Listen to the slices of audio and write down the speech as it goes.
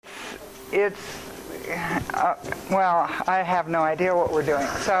it's, well, I have no idea what we're doing.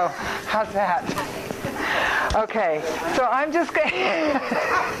 So, how's that? Okay, so I'm just going to,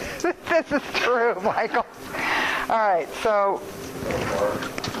 this is true, Michael. All right, so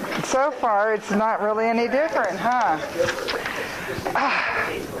far it's not really any different, huh?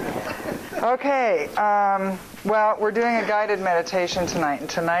 Okay, well, we're doing a guided meditation tonight, and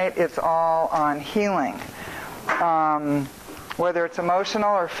tonight it's all on healing. Whether it's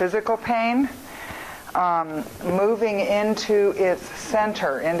emotional or physical pain, moving into its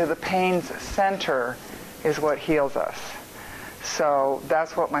center, into the pain's center, is what heals us. So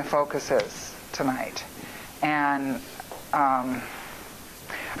that's what my focus is tonight. And I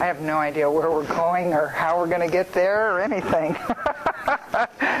have no idea where we're going or how we're going to get there or anything.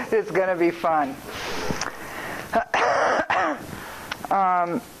 It's going to be fun.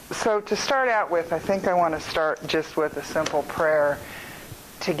 So to start out with, I think I want to start just with a simple prayer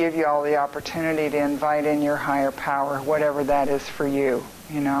to give you all the opportunity to invite in your higher power, whatever that is for you,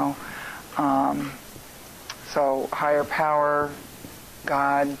 you know. So higher power,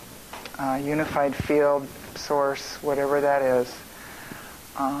 God, unified field, source, whatever that is,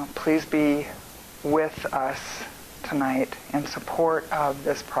 please be with us tonight in support of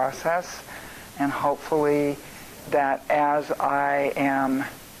this process, and hopefully that as I am,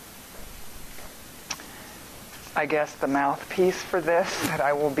 I guess, the mouthpiece for this, that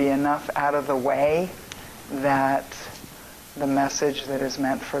I will be enough out of the way that the message that is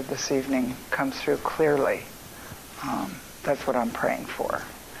meant for this evening comes through clearly. That's what I'm praying for.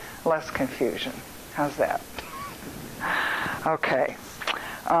 Less confusion. How's that? Okay.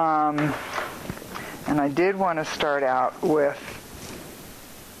 And I did want to start out with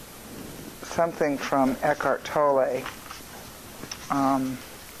something from Eckhart Tolle.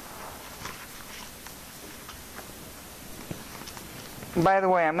 By the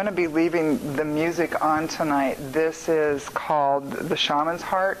way, I'm going to be leaving the music on tonight. This is called The Shaman's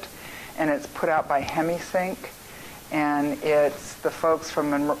Heart, and it's put out by Hemisync. And it's the folks from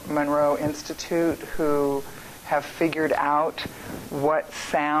Monroe Institute who have figured out what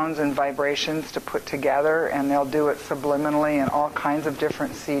sounds and vibrations to put together, and they'll do it subliminally in all kinds of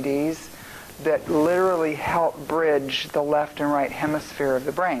different CDs that literally help bridge the left and right hemisphere of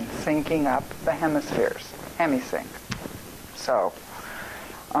the brain, syncing up the hemispheres. Hemisync. So,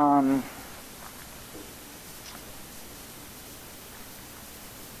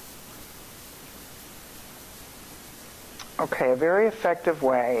 okay, a very effective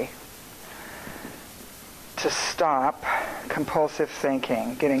way to stop compulsive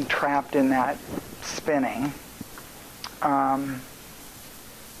thinking, getting trapped in that spinning,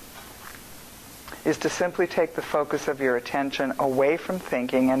 is to simply take the focus of your attention away from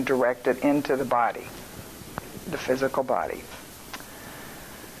thinking and direct it into the body, the physical body,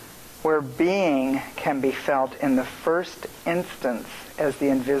 where being can be felt in the first instance as the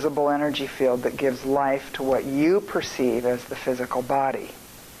invisible energy field that gives life to what you perceive as the physical body.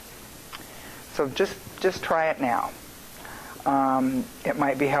 So just try it now. It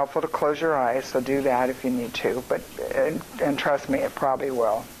might be helpful to close your eyes, so do that if you need to, but and trust me, it probably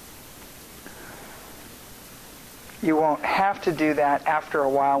will. You won't have to do that after a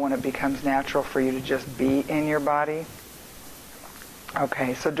while when it becomes natural for you to just be in your body.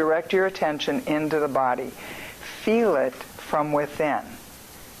 Okay, so direct your attention into the body. Feel it from within.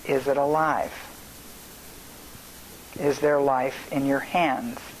 Is it alive? Is there life in your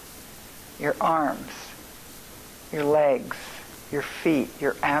hands, your arms, your legs, your feet,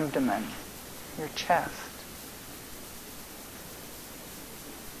 your abdomen, your chest?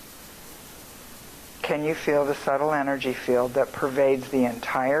 Can you feel the subtle energy field that pervades the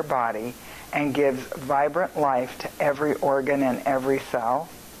entire body and gives vibrant life to every organ and every cell?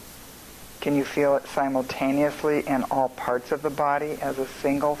 Can you feel it simultaneously in all parts of the body as a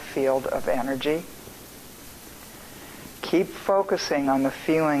single field of energy? Keep focusing on the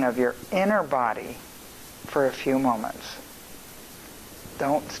feeling of your inner body for a few moments.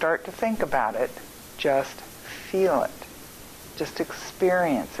 Don't start to think about it. Just feel it. Just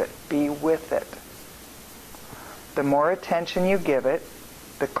experience it. Be with it. The more attention you give it,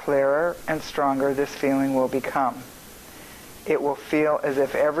 the clearer and stronger this feeling will become. It will feel as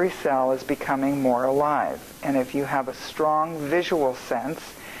if every cell is becoming more alive. And if you have a strong visual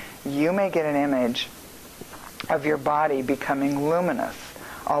sense, you may get an image of your body becoming luminous,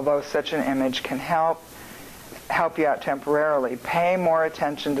 although such an image can help you out temporarily. Pay more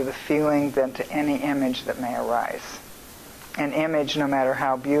attention to the feeling than to any image that may arise. An image, no matter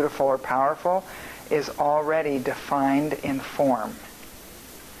how beautiful or powerful, is already defined in form.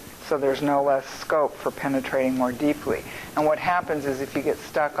 so there's no less scope for penetrating more deeply. And what happens is if you get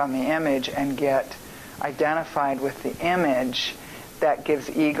stuck on the image and get identified with the image, that gives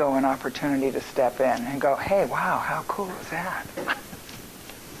ego an opportunity to step in and go, hey, wow, how cool is that?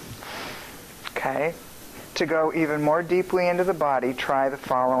 Okay? To go even more deeply into the body, try the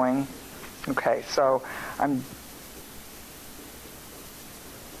following. Okay, so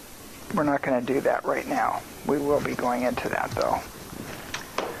we're not going to do that right now. We will be going into that, though.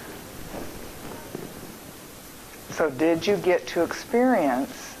 So did you get to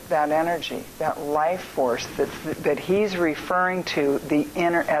experience that energy, that life force that he's referring to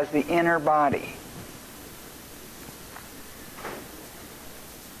as the inner body?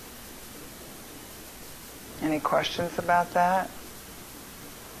 Any questions about that?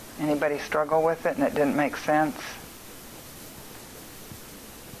 Anybody struggle with it and it didn't make sense?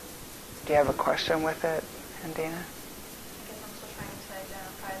 Do you have a question with it, Andina? I guess I'm still trying to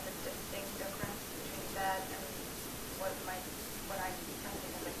identify the distinct difference between that and what I'm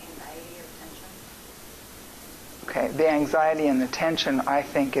sensing as like anxiety or tension. Okay, the anxiety and the tension, I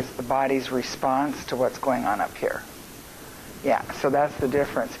think, is the body's response to what's going on up here. Yeah, so that's the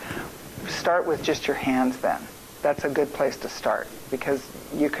difference. Start with just your hands then. That's a good place to start, because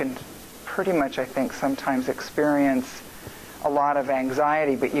you can pretty much, I think, sometimes experience a lot of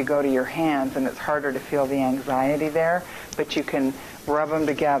anxiety, but you go to your hands and it's harder to feel the anxiety there, but you can rub them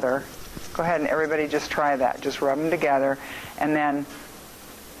together. Go ahead and everybody just try that. Just rub them together and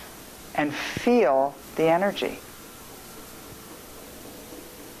feel the energy.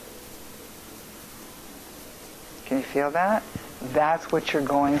 Can you feel that? That's what you're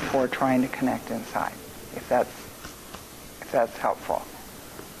going for, trying to connect inside, if that's helpful.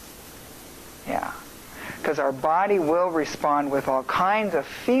 Yeah. Because our body will respond with all kinds of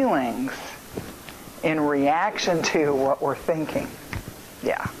feelings in reaction to what we're thinking.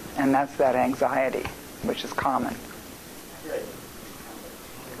 Yeah. And that's that anxiety, which is common.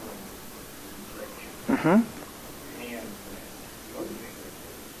 Mm-hmm.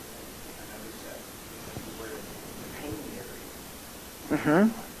 Mm-hmm.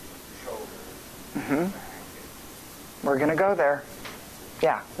 Mm-hmm. We're going to go there.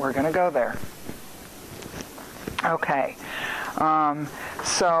 Yeah, we're going to go there. Okay.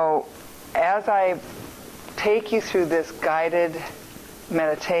 So as I take you through this guided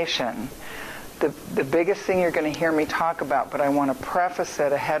meditation, the biggest thing you're going to hear me talk about, but I want to preface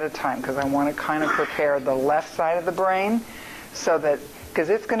it ahead of time because I want to kind of prepare the left side of the brain so that, because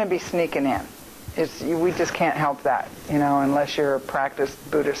it's going to be sneaking in. We just can't help that, unless you're a practiced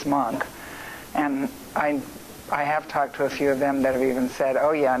Buddhist monk. And I have talked to a few of them that have even said,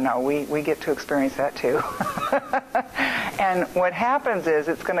 oh yeah, no, we get to experience that too. And what happens is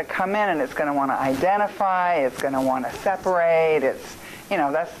it's going to come in and it's going to want to identify, it's going to want to separate,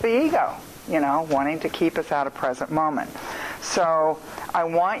 that's the ego, wanting to keep us out of present moment. So I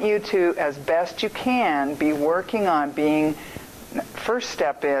want you to, as best you can, be working on being, first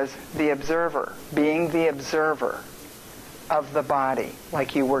step is the observer, being the observer of the body,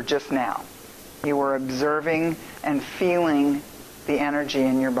 like you were just now. You were observing and feeling the energy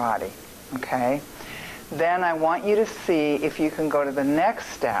in your body, okay? Then I want you to see if you can go to the next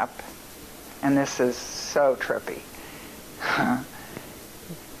step, and this is so trippy.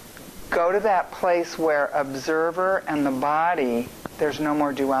 Go to that place where observer and the body, there's no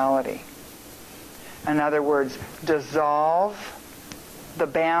more duality. In other words, dissolve the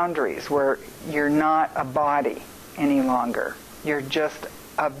boundaries where you're not a body any longer. You're just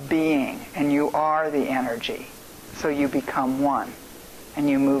a being, and you are the energy. So you become one, and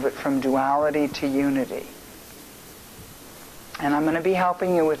you move it from duality to unity. And I'm going to be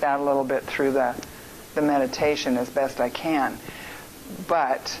helping you with that a little bit through the meditation as best I can.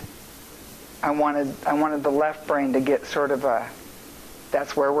 But I wanted the left brain to get sort of a,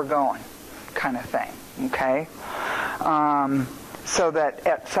 that's where we're going kind of thing, okay? So that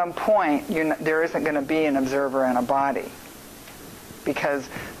at some point there isn't going to be an observer and a body. Because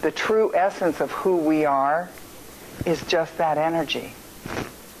the true essence of who we are is just that energy.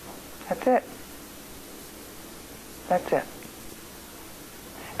 That's it. That's it.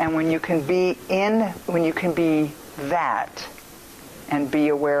 And when you can be that and be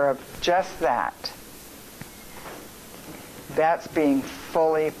aware of just that, that's being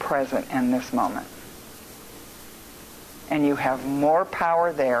fully present in this moment. And you have more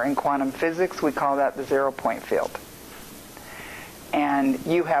power there. In quantum physics, we call that the zero-point field. And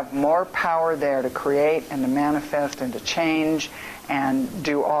you have more power there to create and to manifest and to change and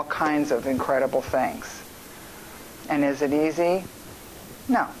do all kinds of incredible things. And is it easy?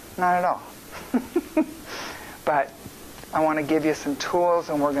 No, not at all. But I want to give you some tools,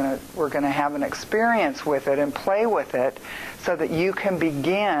 and we're going to have an experience with it and play with it so that you can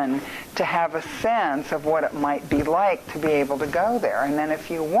begin to have a sense of what it might be like to be able to go there. And then if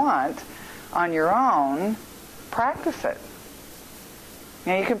you want, on your own, practice it.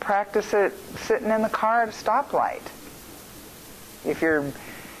 You know, you can practice it sitting in the car at a stoplight. If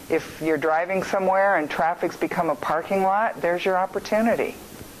you're driving somewhere and traffic's become a parking lot, there's your opportunity.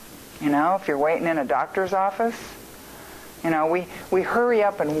 You know, if you're waiting in a doctor's office, you know, we hurry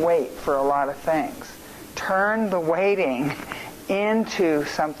up and wait for a lot of things. Turn the waiting into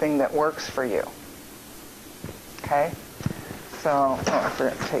something that works for you. Okay? So, I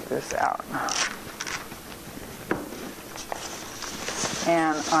forgot to take this out.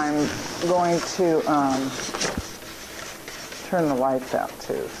 And I'm going to turn the lights out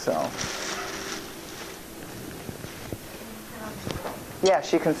too, so.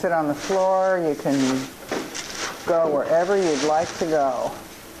 Yes, you can sit on the floor, you can go wherever you'd like to go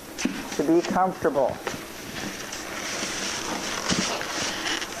to be comfortable.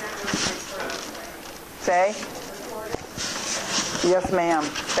 Say? Yes, ma'am.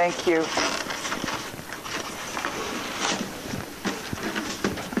 Thank you.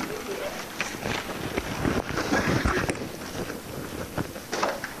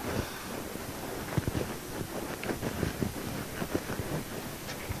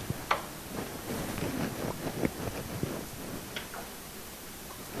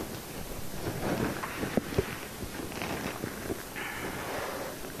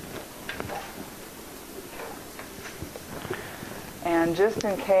 And just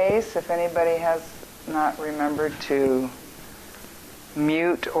in case, if anybody has not remembered to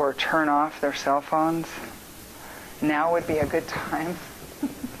mute or turn off their cell phones, now would be a good time.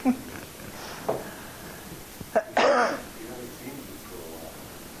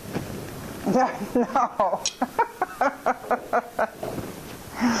 No.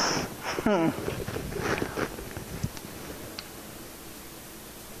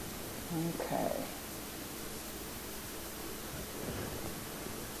 Okay.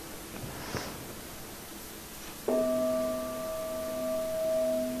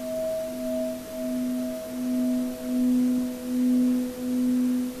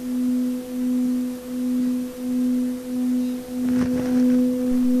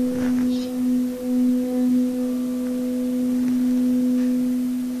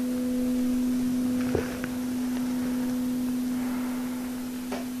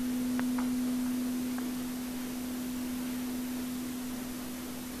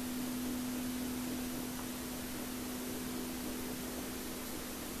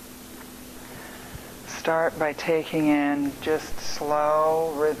 Start by taking in just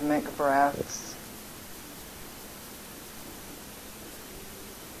slow, rhythmic breaths.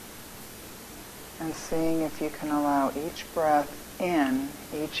 And seeing if you can allow each breath in,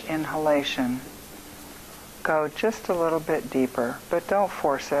 each inhalation, go just a little bit deeper, but don't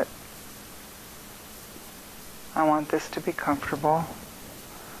force it. I want this to be comfortable.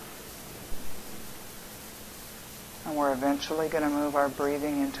 And we're eventually going to move our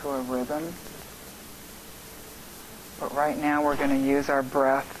breathing into a rhythm. But right now we're going to use our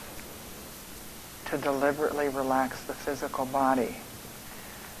breath to deliberately relax the physical body.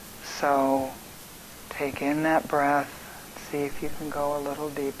 So take in that breath, see if you can go a little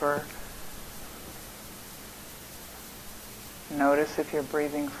deeper. Notice if you're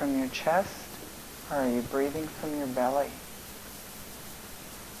breathing from your chest or are you breathing from your belly.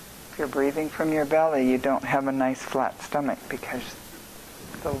 If you're breathing from your belly, you don't have a nice flat stomach because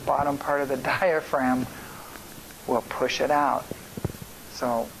the bottom part of the diaphragm will push it out.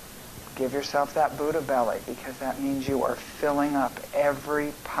 So give yourself that Buddha belly because that means you are filling up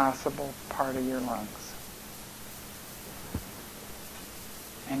every possible part of your lungs.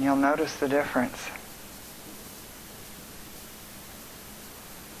 And you'll notice the difference.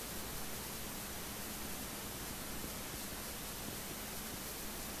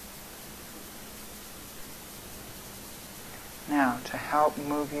 Now, to help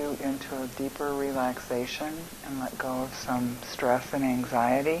move you into a deeper relaxation and let go of some stress and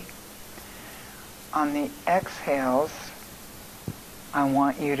anxiety, on the exhales, I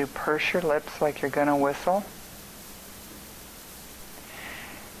want you to purse your lips like you're going to whistle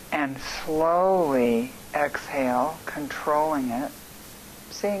and slowly exhale, controlling it,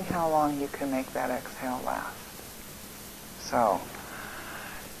 seeing how long you can make that exhale last. So,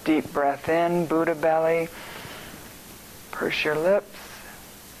 deep breath in, Buddha belly. Purse your lips.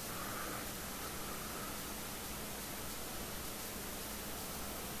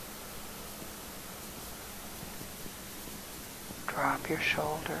 Drop your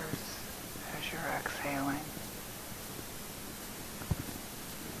shoulders as you're exhaling.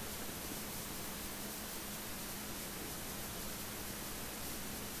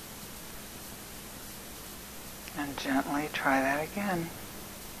 And gently try that again.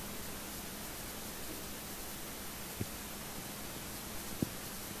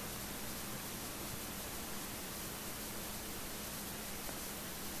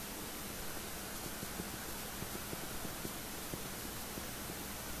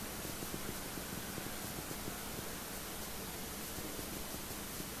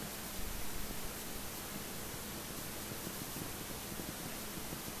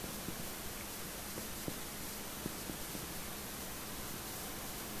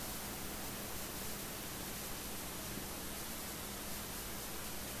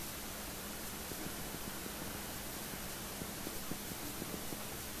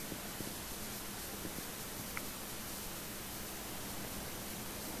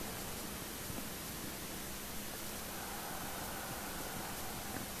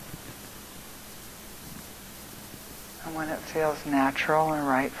 And when it feels natural and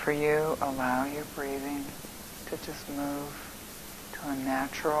right for you, allow your breathing to just move to a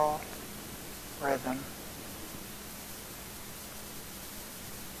natural rhythm.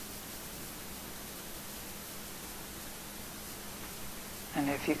 And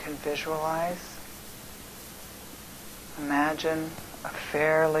if you can visualize, imagine a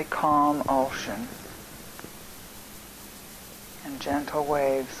fairly calm ocean and gentle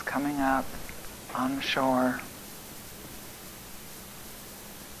waves coming up on the shore.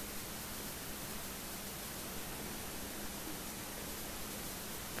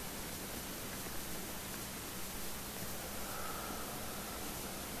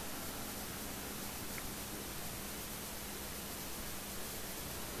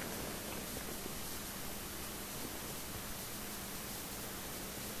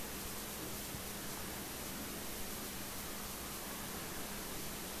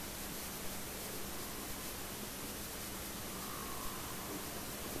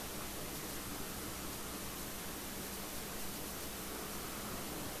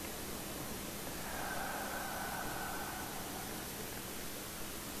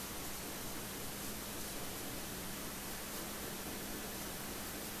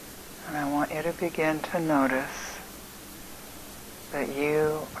 And I want you to begin to notice that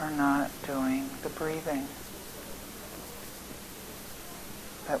you are not doing the breathing.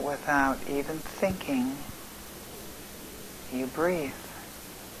 That without even thinking, you breathe.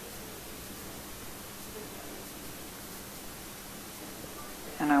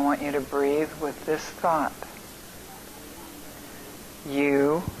 And I want you to breathe with this thought.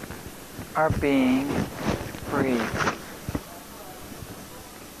 You are being breathed.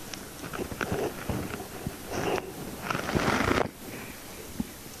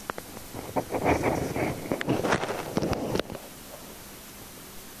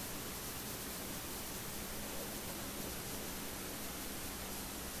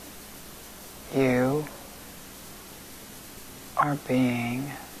 You are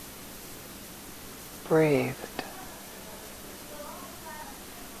being breathed.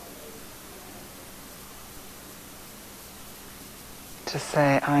 To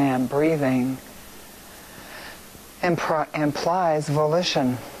say, I am breathing, implies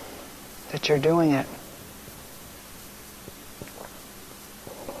volition, that you're doing it.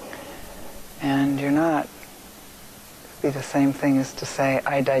 And you're not. It'd be the same thing as to say,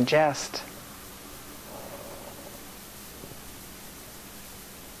 I digest.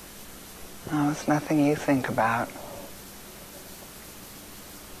 No, it's nothing you think about.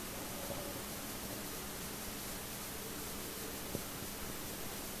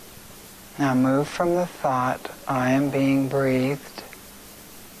 Now move from the thought, I am being breathed,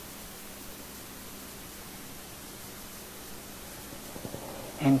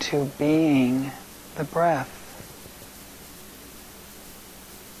 into being the breath.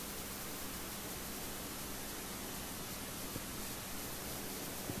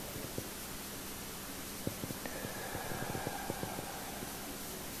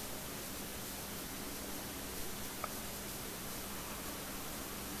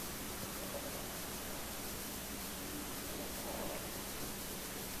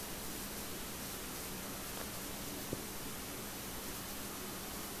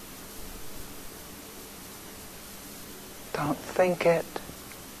 Don't think it,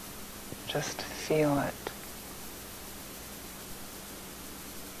 just feel it.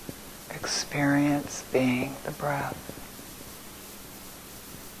 Experience being the breath.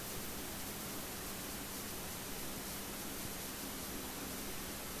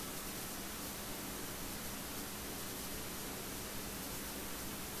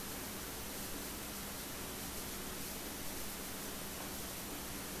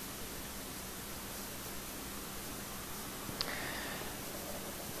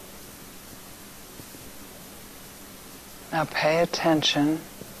 Now pay attention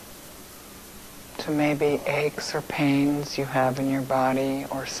to maybe aches or pains you have in your body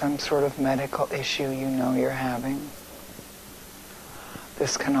or some sort of medical issue you know you're having.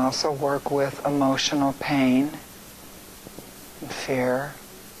 This can also work with emotional pain and fear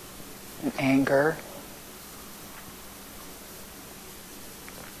and anger.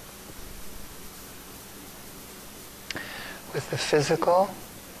 With the physical,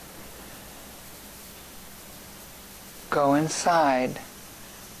 go inside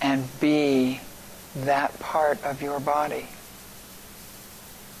and be that part of your body.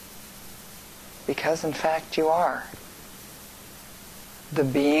 Because in fact you are. The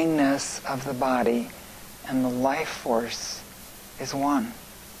beingness of the body and the life force is one.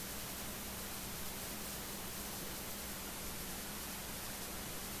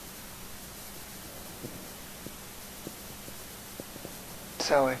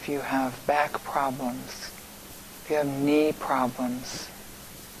 So if you have back problems, if you have knee problems,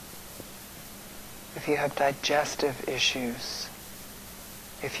 if you have digestive issues,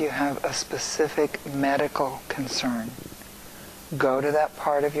 if you have a specific medical concern, go to that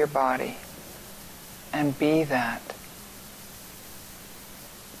part of your body and be that.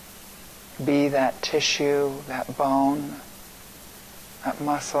 Be that tissue, that bone, that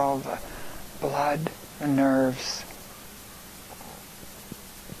muscle, the blood, the nerves.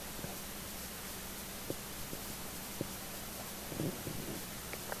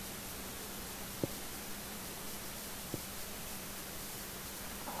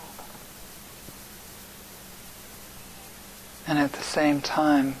 And at the same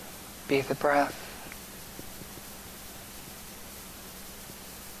time, be the breath.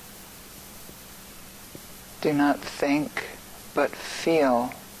 Do not think, but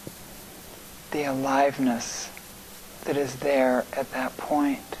feel the aliveness that is there at that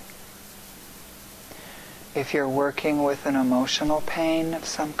point. If you're working with an emotional pain of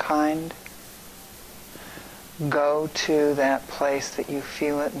some kind, go to that place that you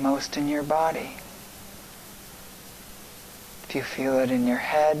feel it most in your body. If you feel it in your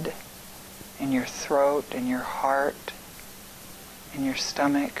head, in your throat, in your heart, in your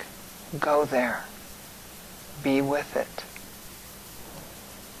stomach, go there. Be with it.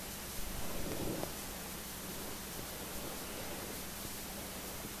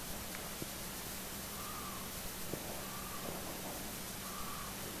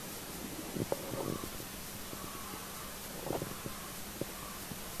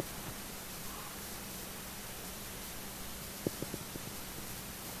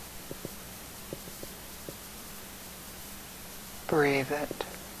 Breathe it.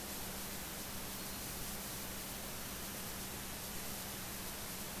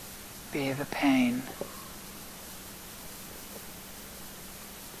 Be the pain.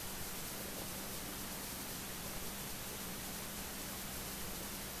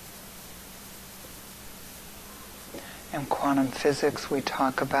 In quantum physics, we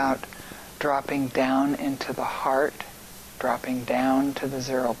talk about dropping down into the heart, dropping down to the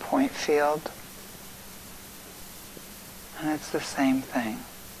 0 point field. And it's the same thing.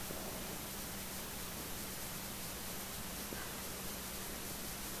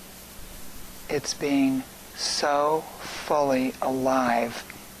 It's being so fully alive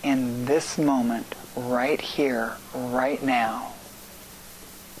in this moment, right here, right now,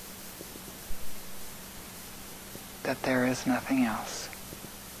 that there is nothing else.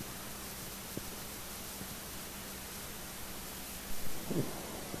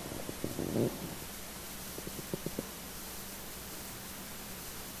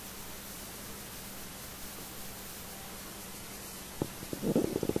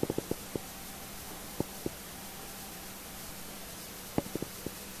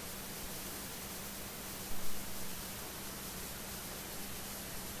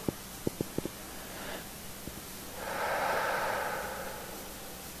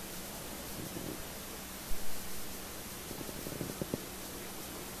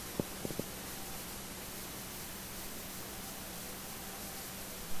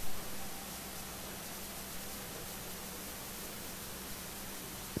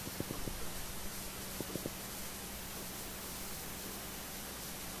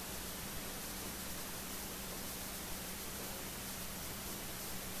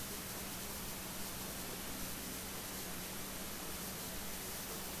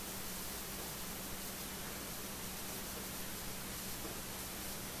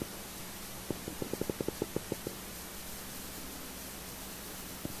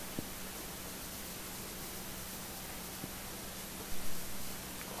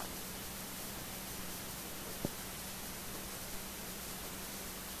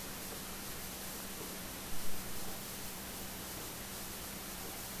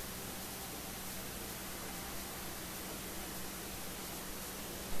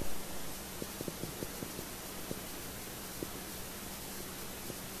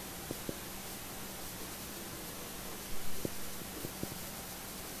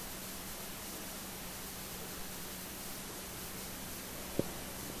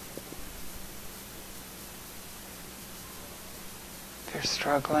 you're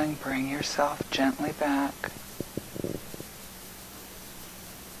struggling, bring yourself gently back.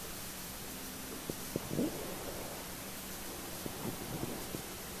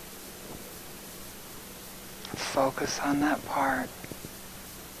 Focus on that part.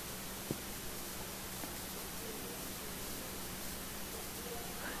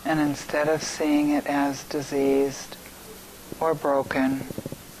 And instead of seeing it as diseased or broken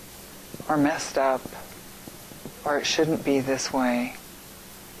or messed up or it shouldn't be this way,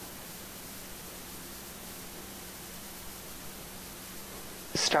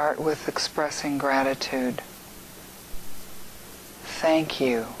 start with expressing gratitude. Thank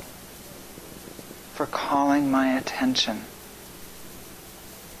you for calling my attention.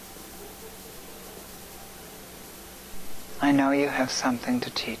 I know you have something to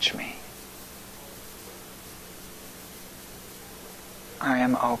teach me. I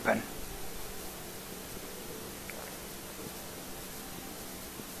am open.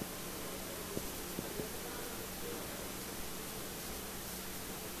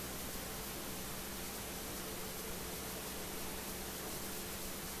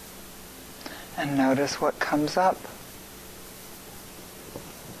 And notice what comes up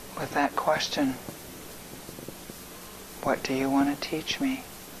with that question. What do you want to teach me?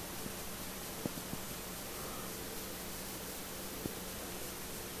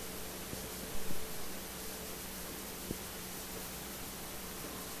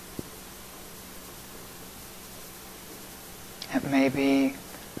 It may be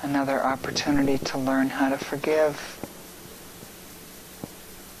another opportunity to learn how to forgive.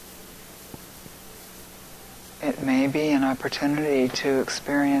 It may be an opportunity to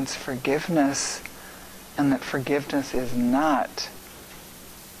experience forgiveness, and that forgiveness is not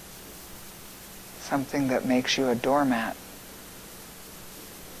something that makes you a doormat.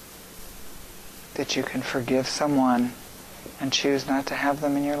 That you can forgive someone and choose not to have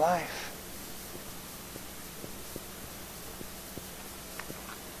them in your life.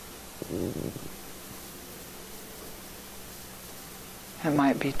 It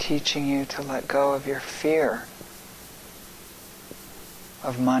might be teaching you to let go of your fear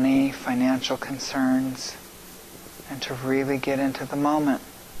of money, financial concerns, and to really get into the moment.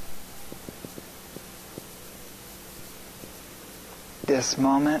 This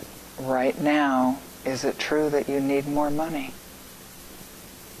moment, right now, is it true that you need more money?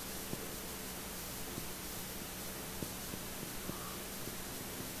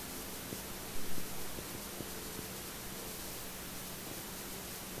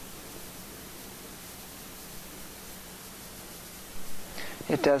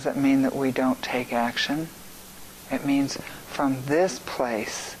 It doesn't mean that we don't take action. It means from this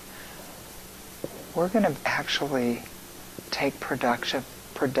place, we're going to actually take productive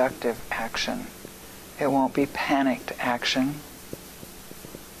action. It won't be panicked action,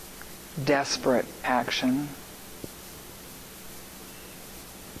 desperate action.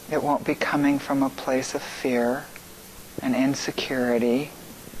 It won't be coming from a place of fear and insecurity,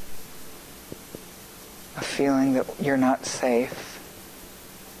 a feeling that you're not safe.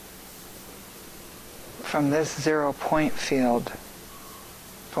 From this 0 point field,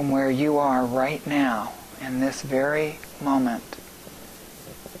 from where you are right now, in this very moment,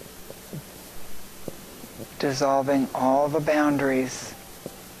 dissolving all the boundaries,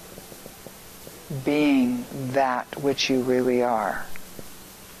 being that which you really are.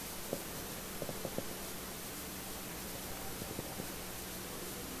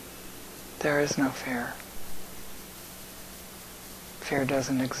 There is no fear. Fear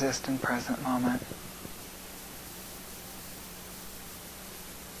doesn't exist in present moment.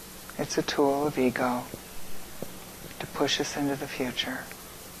 It's a tool of ego to push us into the future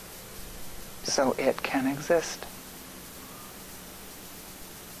so it can exist.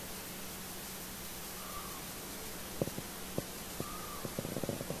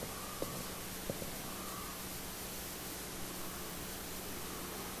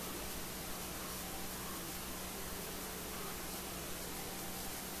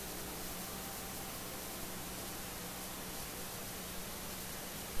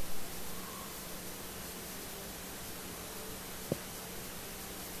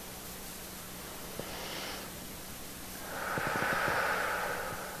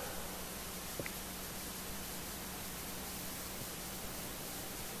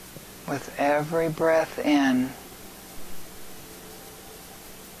 With every breath in,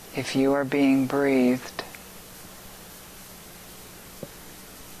 if you are being breathed,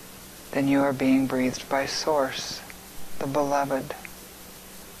 then you are being breathed by Source, the Beloved,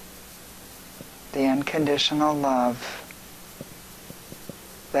 the unconditional love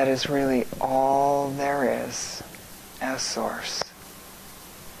that is really all there is as Source.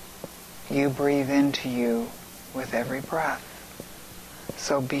 you breathe into you with every breath.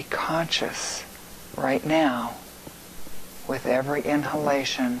 So be conscious right now with every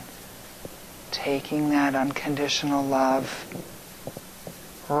inhalation, taking that unconditional love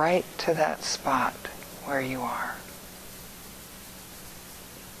right to that spot where you are.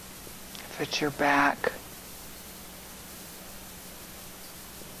 If it's your back,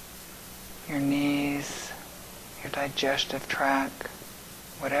 your knees, your digestive tract,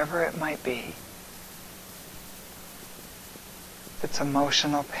 whatever it might be. If it's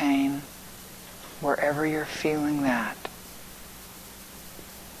emotional pain, wherever you're feeling that,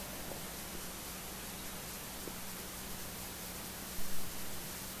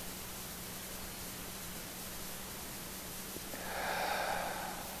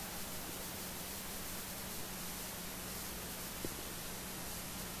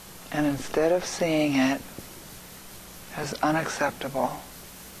 and instead of seeing it as unacceptable,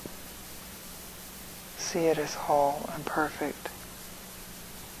 see it as whole and perfect.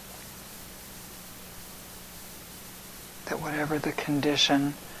 That whatever the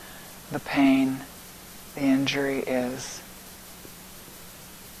condition, the pain, the injury is,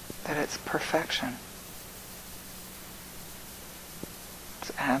 that it's perfection.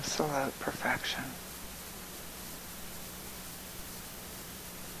 It's absolute perfection.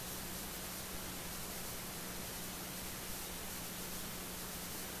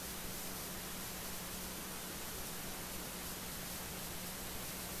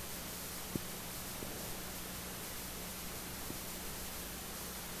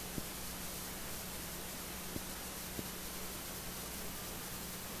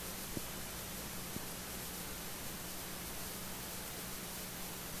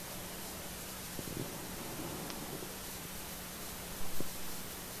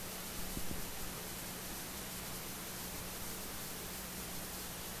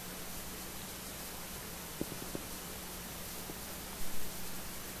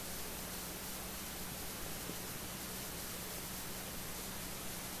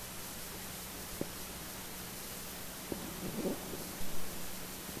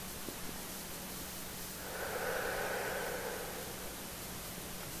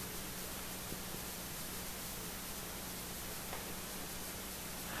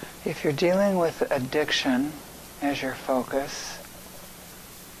 If you're dealing with addiction as your focus,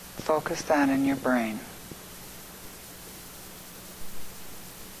 focus that in your brain.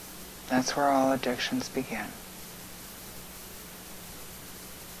 That's where all addictions begin.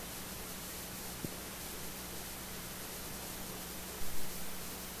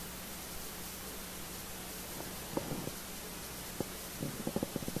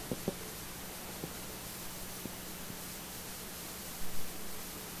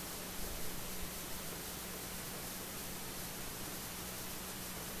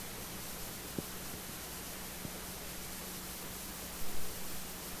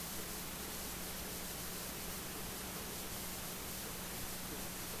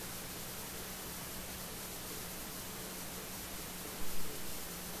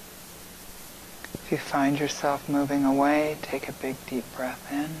 If you find yourself moving away, take a big deep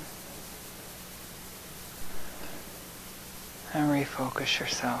breath in and refocus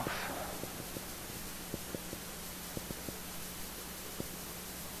yourself.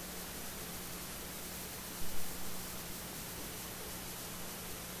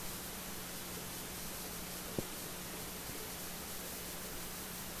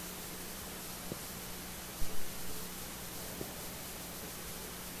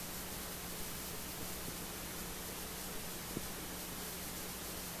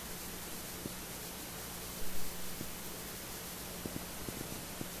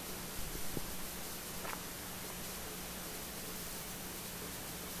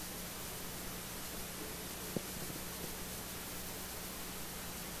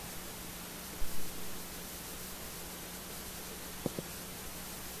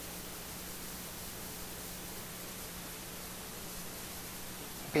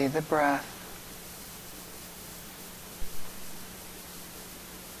 Be the breath.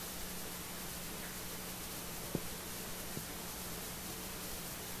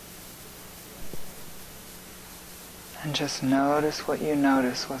 And just notice what you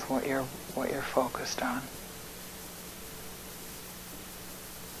notice with what you're focused on.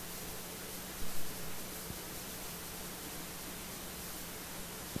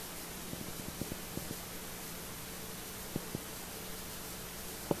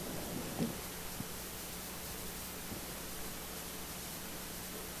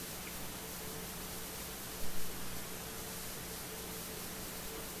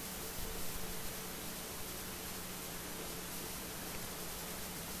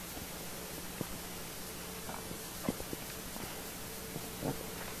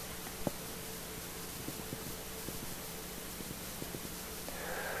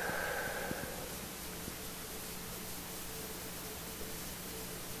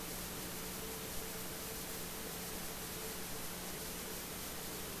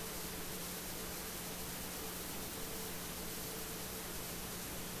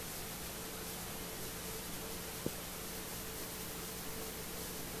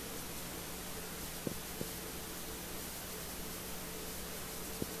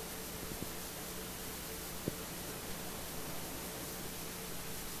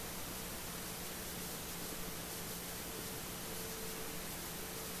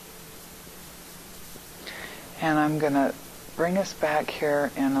 And I'm going to bring us back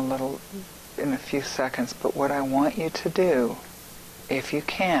here in a few seconds, but what I want you to do, if you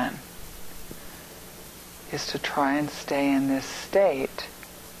can, is to try and stay in this state,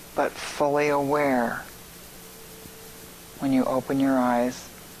 but fully aware when you open your eyes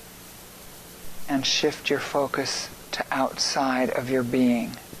and shift your focus to outside of your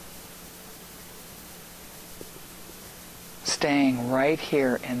being. Staying right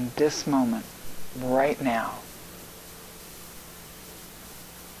here in this moment, right now.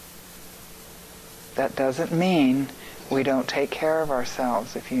 That doesn't mean we don't take care of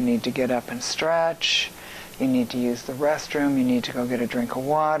ourselves. If you need to get up and stretch, you need to use the restroom, you need to go get a drink of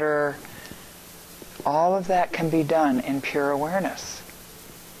water, all of that can be done in pure awareness.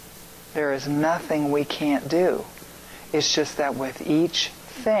 There is nothing we can't do. It's just that with each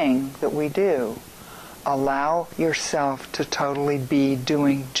thing that we do, allow yourself to totally be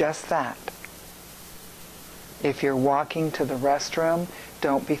doing just that. If you're walking to the restroom,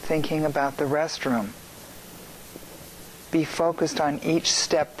 don't be thinking about the restroom. Be focused on each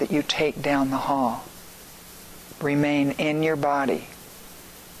step that you take down the hall. Remain in your body.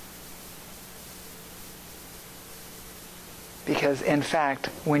 Because in fact,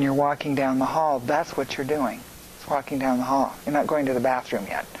 when you're walking down the hall, that's what you're doing. It's walking down the hall. You're not going to the bathroom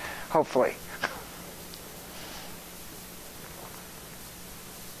yet, hopefully.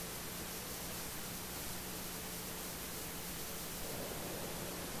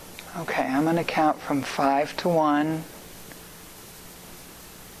 Okay, I'm going to count from 5 to 1.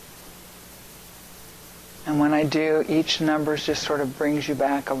 And when I do, each number just sort of brings you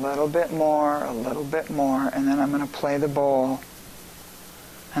back a little bit more, and then I'm going to play the bowl.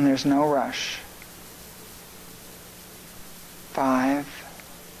 And there's no rush. 5,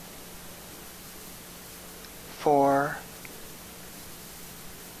 4,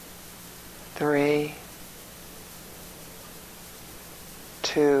 3,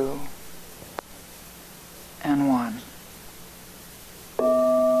 2, and 1.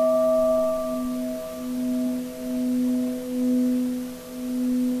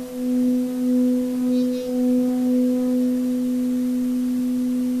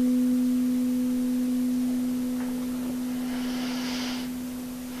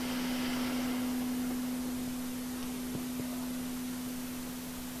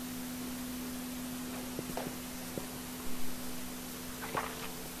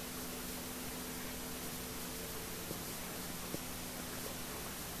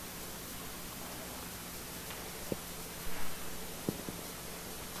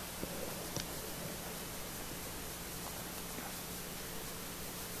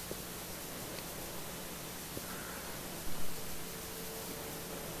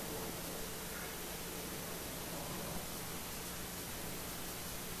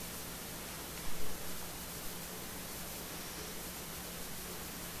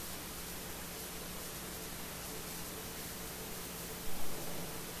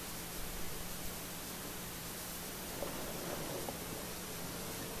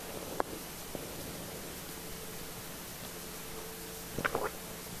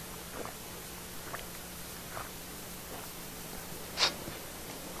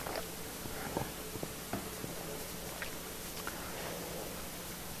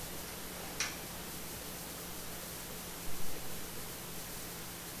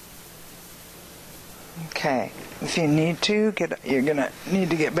 Okay, if you need to, you're going to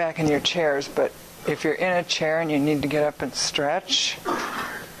need to get back in your chairs, but if you're in a chair and you need to get up and stretch,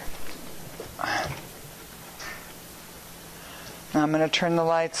 now I'm going to turn the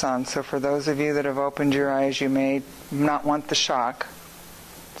lights on, so for those of you that have opened your eyes, you may not want the shock.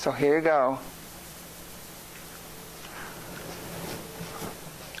 So here you go.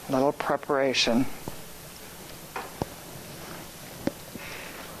 A little preparation.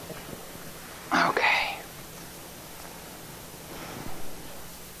 Okay.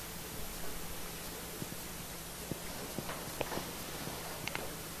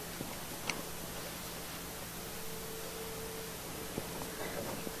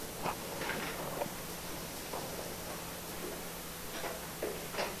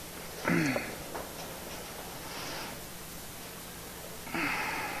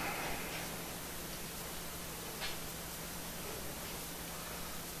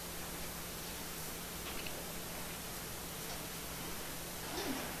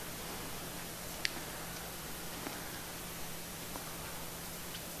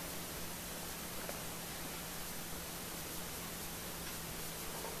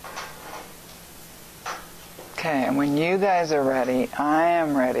 Okay, and when you guys are ready, I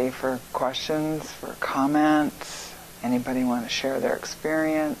am ready for questions, for comments. Anybody want to share their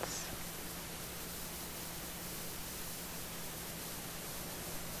experience?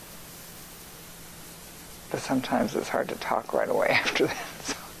 But sometimes it's hard to talk right away after that,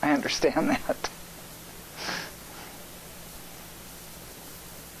 so I understand that. I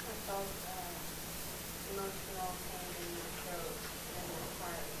felt emotional pain in my throat and in my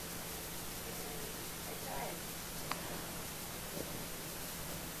heart. And I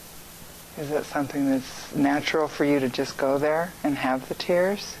cried. Is it something that's natural for you to just go there and have the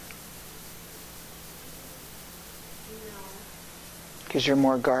tears? No. Because you're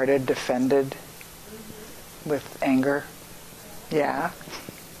more guarded, defended with anger? Yeah.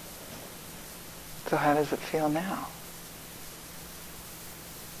 So how does it feel now? It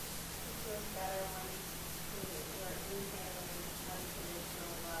feels better when you're inhaling unconditional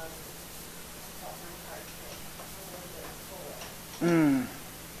love. I felt my heart get a little bit fuller.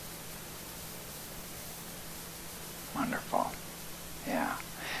 Wonderful. Yeah.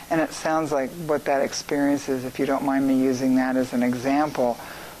 And it sounds like what that experience is, if you don't mind me using that as an example,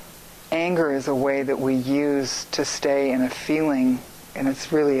 anger is a way that we use to stay in a feeling, and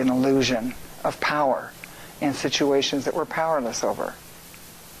it's really an illusion of power in situations that we're powerless over.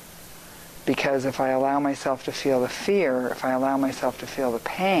 Because if I allow myself to feel the fear, if I allow myself to feel the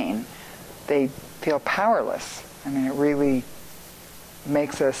pain, they feel powerless. I mean, it really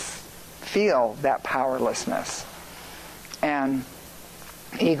makes us feel that powerlessness. And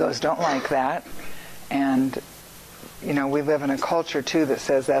egos don't like that. And, you know, we live in a culture, too, that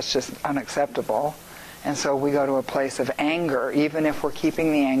says that's just unacceptable. And so we go to a place of anger, even if we're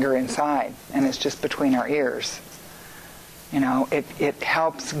keeping the anger inside, and it's just between our ears. You know, it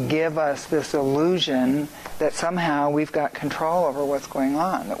helps give us this illusion that somehow we've got control over what's going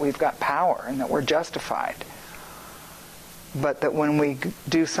on, that we've got power, and that we're justified. But that when we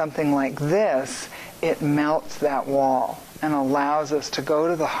do something like this, it melts that wall and allows us to go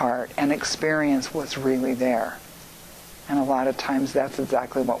to the heart and experience what's really there. And a lot of times that's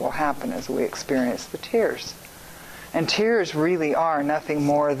exactly what will happen as we experience the tears. And tears really are nothing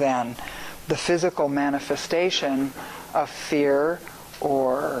more than the physical manifestation of fear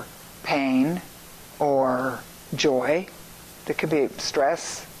or pain or joy. It could be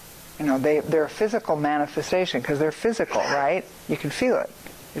stress. You know, they're a physical manifestation because they're physical, right? You can feel it.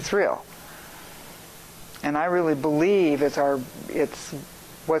 It's real. And I really believe it's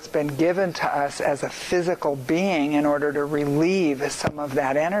what's been given to us as a physical being in order to relieve some of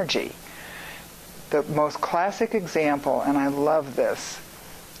that energy. The most classic example, and I love this,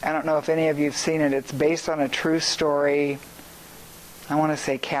 I don't know if any of you have seen it, it's based on a true story. I want to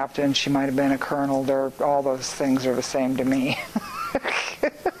say captain, she might have been a colonel, all those things are the same to me.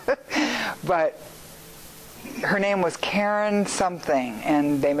 But her name was Karen something,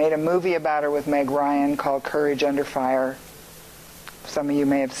 and they made a movie about her with Meg Ryan called Courage Under Fire. Some of you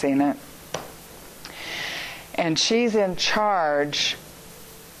may have seen it. And she's in charge.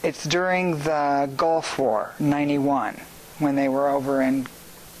 It's during the Gulf War, 91, when they were over in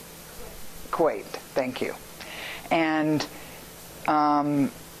Kuwait. Thank you. And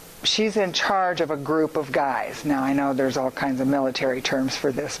she's in charge of a group of guys. Now, I know there's all kinds of military terms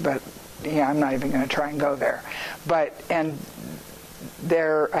for this, but yeah, I'm not even going to try and go there. And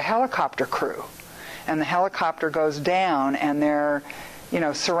they're a helicopter crew. And the helicopter goes down, and they're, you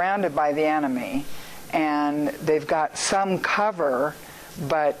know, surrounded by the enemy. And they've got some cover,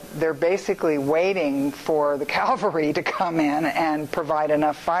 but they're basically waiting for the cavalry to come in and provide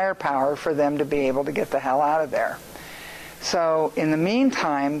enough firepower for them to be able to get the hell out of there. So in the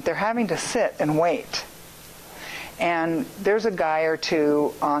meantime, they're having to sit and wait. And there's a guy or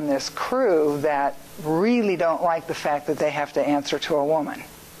two on this crew that really don't like the fact that they have to answer to a woman.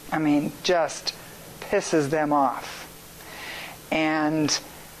 I mean, just pisses them off. And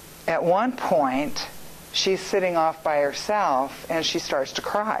at one point, she's sitting off by herself and she starts to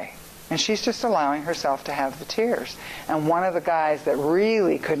cry. And she's just allowing herself to have the tears. And one of the guys that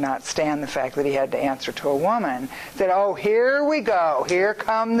really could not stand the fact that he had to answer to a woman said, "Oh, here we go. Here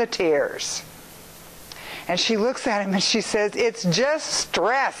come the tears." And she looks at him and she says, "It's just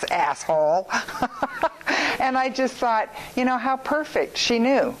stress, asshole." And I just thought, you know, how perfect. She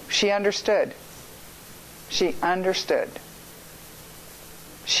knew. She understood. She understood.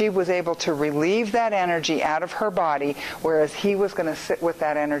 She was able to relieve that energy out of her body, whereas he was going to sit with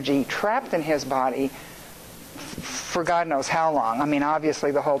that energy trapped in his body for God knows how long. I mean,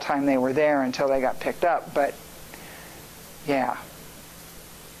 obviously the whole time they were there until they got picked up, but yeah.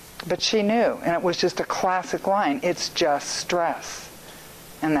 But she knew, and it was just a classic line, "It's just stress."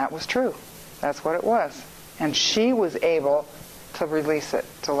 And that was true. That's what it was. And she was able to release it,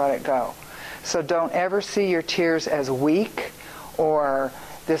 to let it go. So don't ever see your tears as weak, or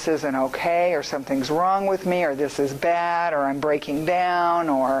this isn't okay, or something's wrong with me, or this is bad, or I'm breaking down,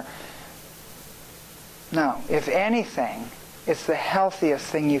 or No. If anything, it's the healthiest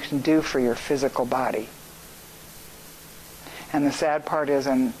thing you can do for your physical body. And the sad part is,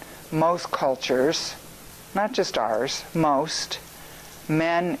 in most cultures, not just ours, most,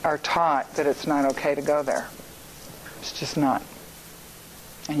 men are taught that it's not okay to go there. It's just not.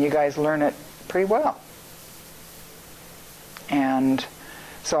 And you guys learn it pretty well. And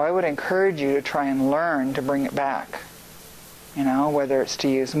so I would encourage you to try and learn to bring it back. You know, whether it's to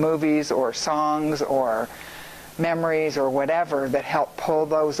use movies or songs or memories or whatever that help pull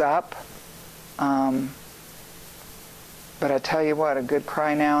those up. But I tell you what, a good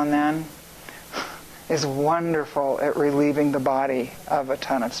cry now and then is wonderful at relieving the body of a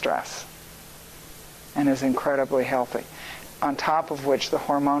ton of stress and is incredibly healthy. On top of which the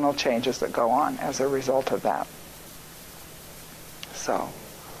hormonal changes that go on as a result of that. So,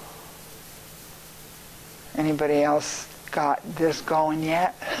 anybody else got this going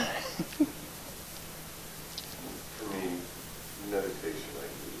yet? For me, meditation, I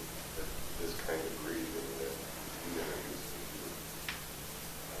do this kind of breathing that you never used to do.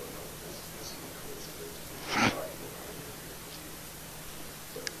 I don't know if this is a coincidence. We were talking about it earlier,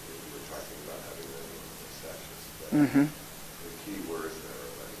 but we were talking about having them in the sessions. But the key words there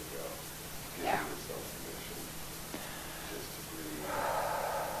are letting go. Giving yourself permission just to breathe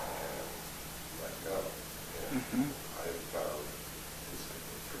and let go. And I've found,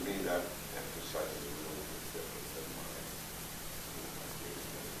 for me, that exercise is a little bit different than my daily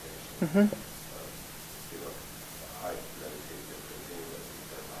meditation. You know, I meditate differently,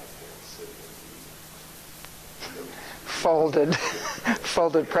 but I can't sit and be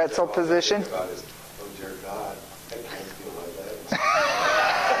Folded pretzel position. About is, oh dear God, I can't feel my legs.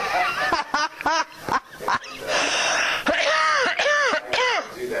 I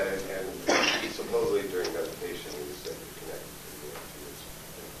do that, and supposedly during meditation, you said you're connected to the energy.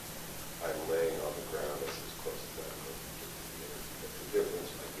 I'm laying on the ground as close as I can get to the energy. But the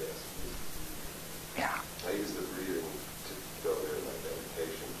difference, I guess, is Yeah. I use the breathing to go there in my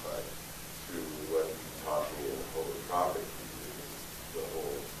meditation, but through what you taught me in the holotropic breathing, the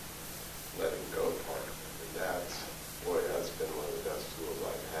whole letting go part. And that's been one of the best tools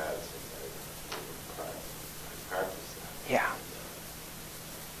I've had since I practiced that. Yeah.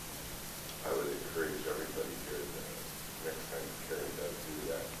 I would encourage everybody here that next time Karen does do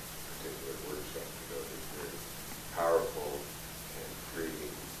that particular workshop to go. It's very powerful and freeing,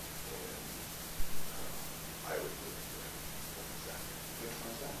 and I would do it.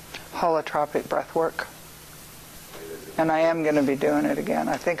 Holotropic breath work. It is And I am going to be doing it again.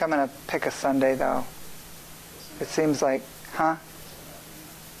 I think I'm going to pick a Sunday, though. It seems like, huh?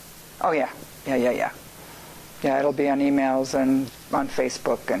 Oh, yeah. Yeah, it'll be on emails and on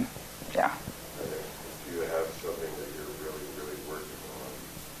Facebook, and yeah. I think if you have something that you're really, really working on,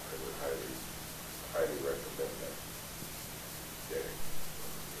 I would highly recommend that day. There's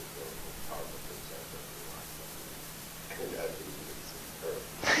one of the most powerful things I've ever watched. And that is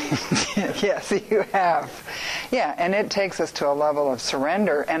Yes, you have. Yeah, and it takes us to a level of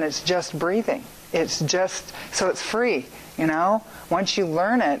surrender, and it's just breathing. It's just, so it's free, you know? Once you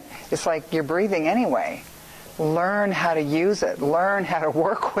learn it, it's like you're breathing anyway. Learn how to use it. Learn how to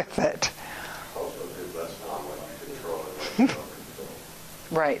work with it. also a good lesson on what you control and what you don't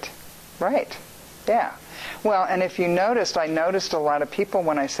control. Right. Yeah. Well, and if you noticed, I noticed a lot of people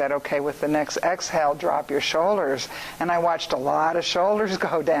when I said, okay, with the next exhale, drop your shoulders. And I watched a lot of shoulders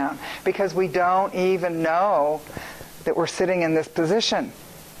go down because we don't even know that we're sitting in this position,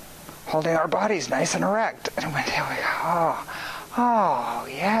 holding our bodies nice and erect. And we went, here we go. Oh,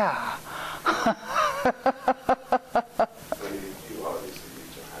 yeah. So you obviously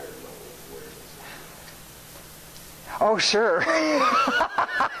reach a higher level of awareness. Oh, sure.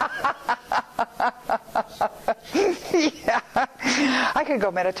 Yeah. I could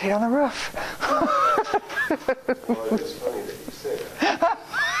go meditate on the roof. Well, it's funny that you say that.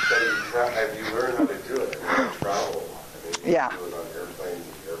 Have you learned how to do it? I mean, I travel. Yeah. I do it on airplanes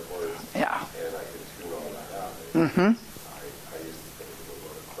and airports. Yeah. And I can tune all that out. I used to think it was a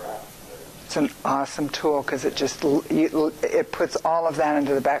load of crap. It's an awesome tool because it just it puts all of that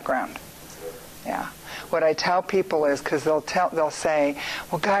into the background. Yeah. What I tell people is, because they'll say,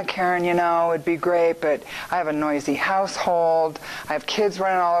 well, God, Karen, you know, it'd be great, but I have a noisy household. I have kids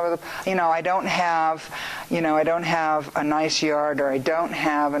running all over the, I don't have a nice yard, or I don't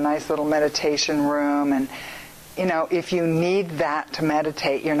have a nice little meditation room. And, if you need that to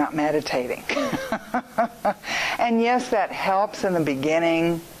meditate, you're not meditating. And yes, that helps in the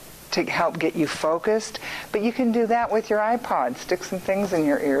beginning, to help get you focused. But you can do that with your iPod. Stick some things in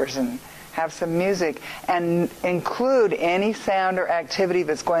your ears and have some music and include any sound or activity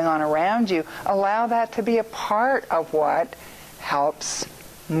that's going on around you. Allow that to be a part of what helps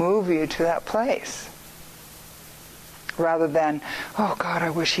move you to that place. Rather than, oh God, I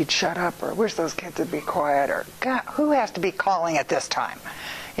wish he'd shut up, or I wish those kids would be quiet, or God, who has to be calling at this time?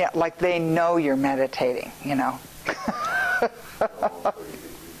 Yeah, like they know you're meditating, you know.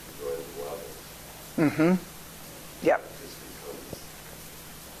 Mm-hmm. Yep.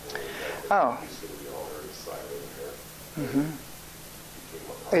 Oh.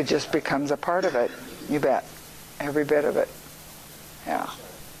 Mm-hmm. It just becomes a part of it. You bet. Every bit of it. Yeah.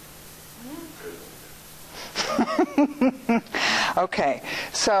 Okay,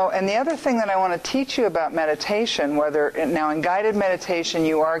 so, and the other thing that I want to teach you about meditation, now in guided meditation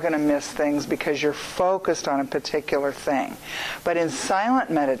you are going to miss things because you're focused on a particular thing. But in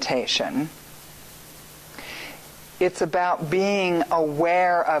silent meditation, it's about being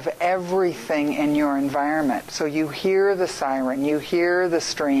aware of everything in your environment. So you hear the siren, you hear the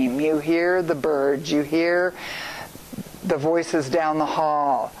stream, you hear the birds, you hear the voices down the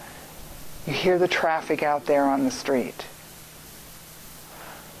hall. You hear the traffic out there on the street.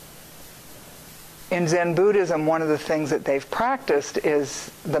 In Zen Buddhism, one of the things that they've practiced is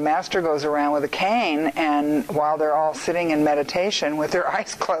the master goes around with a cane, and while they're all sitting in meditation with their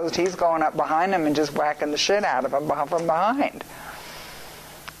eyes closed, he's going up behind them and just whacking the shit out of them from behind.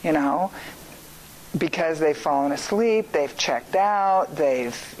 You know? Because they've fallen asleep, they've checked out,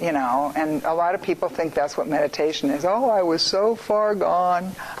 and a lot of people think that's what meditation is. Oh, I was so far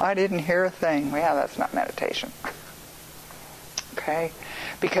gone, I didn't hear a thing. Well, yeah, that's not meditation. Okay?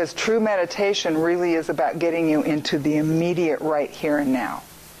 Because true meditation really is about getting you into the immediate right here and now,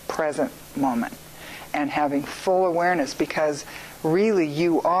 present moment, and having full awareness, because really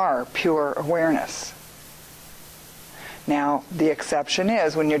you are pure awareness. Now, the exception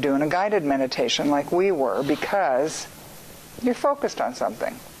is when you're doing a guided meditation like we were, because you're focused on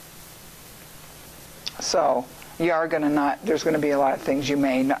something. So, there's going to be a lot of things you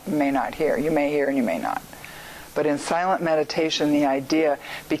may not hear. You may hear and you may not. But in silent meditation, the idea,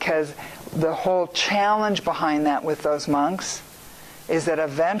 because the whole challenge behind that with those monks is that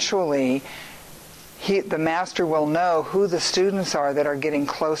eventually the master will know who the students are that are getting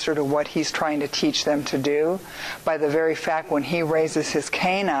closer to what he's trying to teach them to do by the very fact when he raises his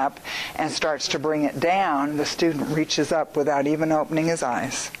cane up and starts to bring it down, the student reaches up without even opening his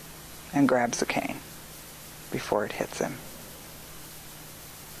eyes and grabs the cane before it hits him.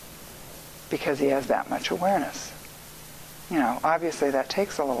 Because he has that much awareness. You know, obviously that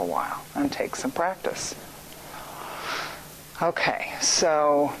takes a little while and takes some practice. Okay,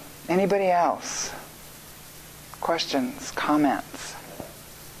 so anybody else? Questions, comments?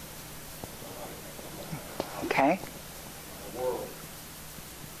 Okay.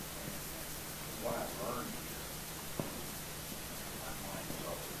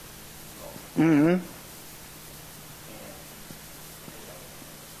 Mm-hmm.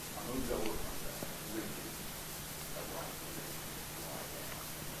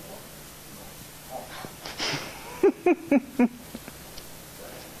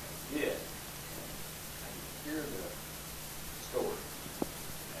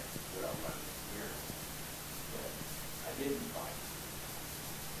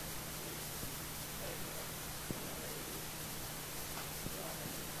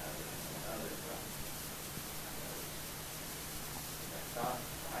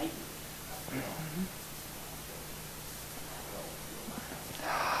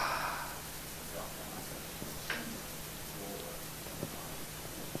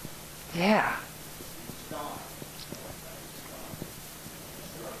 Yeah.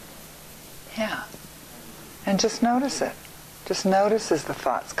 Yeah. And just notice it. Just notice as the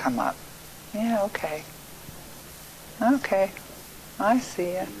thoughts come up. Yeah, okay. Okay. I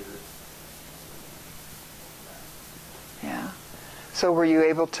see you. Yeah. So were you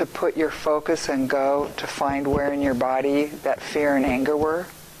able to put your focus and go to find where in your body that fear and anger were?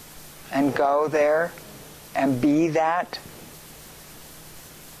 And go there and be that?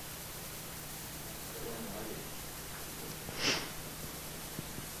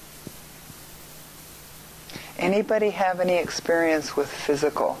 Anybody have any experience with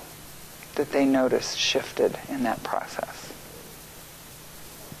physical that they noticed shifted in that process?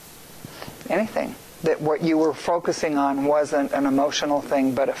 Anything. That what you were focusing on wasn't an emotional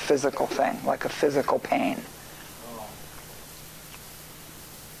thing, but a physical thing, like a physical pain.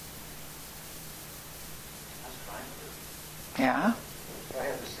 Yeah? I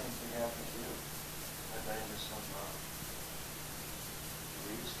had the same thing happen to you. I ran into some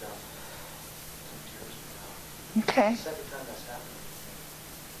reeds down some tears now. Okay. The second time that's happened,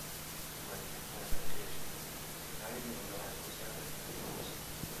 like my meditation, I didn't even realize it was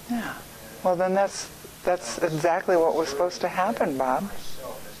happening. Yeah. Well, then that's exactly what was supposed to happen, Bob.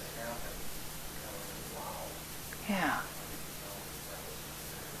 Myself as it happened, kind of like, wow. Yeah. I didn't know that was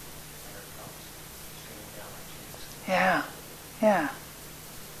there. And it comes streaming down my cheeks. Yeah. Yeah.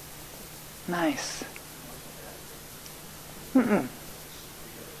 Nice. Mm-mm.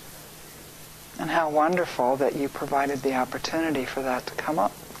 And how wonderful that you provided the opportunity for that to come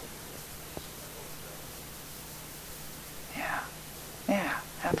up. Yeah. Yeah,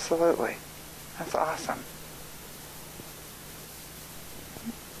 absolutely. That's awesome. I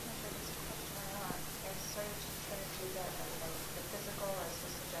started to try to do that the physical as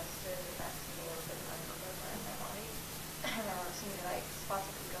was suggested, that seemed a little bit unclear in my body. And there weren't so many like spots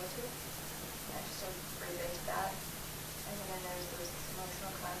I could go to. And I just started to breathe into that. And then there's this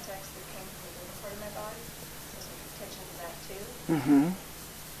emotional context that came from a different part of my body. So some attention to that too. Mm-hmm.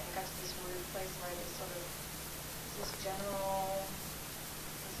 And it got to this weird place where I just sort of this general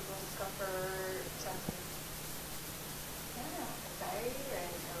physical discomfort, sense of anxiety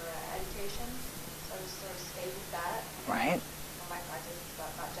or agitation. So I just sort of stayed with that. Right. And my practice is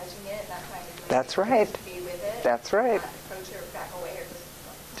about not judging it, not trying to do That's anything, right. just be with it. That's right. Not approach it or back away or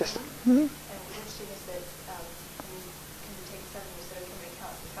Just. And what's interesting is that when you can take 7, you said, can we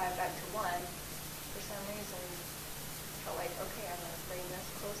count from 5 back to 1? For some reason, I felt like, okay, I'm going to bring this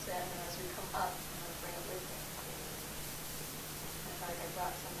close in, and as we come up, I'm going to bring it with me. And I felt like I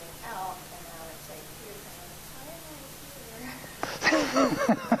brought something out, and now it's like, here, kind of, hi, I'm here.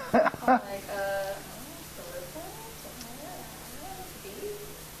 I'm like, to listen, something like that. I don't know, be.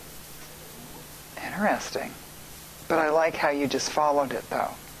 Interesting. But I like how you just followed it,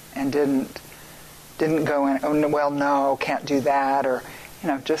 though, and didn't go in, oh, well, no, can't do that, or,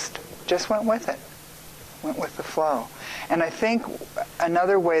 just went with it. Went with the flow. And I think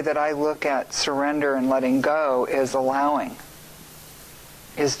another way that I look at surrender and letting go is allowing.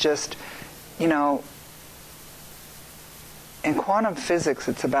 Is just, in quantum physics,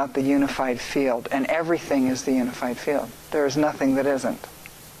 it's about the unified field, and everything is the unified field. There is nothing that isn't.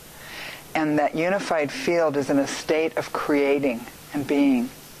 And that unified field is in a state of creating and being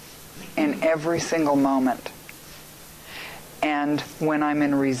in every single moment. And when I'm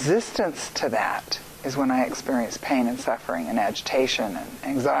in resistance to that is when I experience pain and suffering and agitation and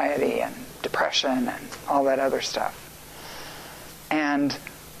anxiety and depression and all that other stuff. And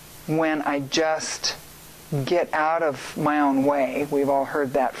when I just get out of my own way, we've all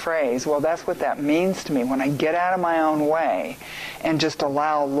heard that phrase, well, that's what that means to me. When I get out of my own way and just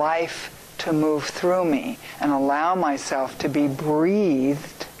allow life to move through me and allow myself to be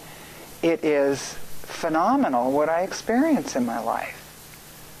breathed, it is phenomenal what I experience in my life.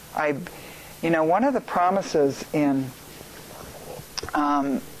 One of the promises in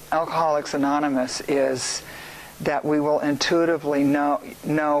Alcoholics Anonymous is that we will intuitively know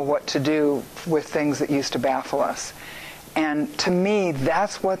what to do with things that used to baffle us. And to me,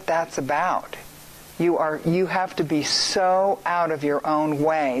 that's what that's about. You have to be so out of your own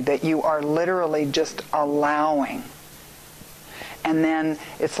way that you are literally just allowing. And then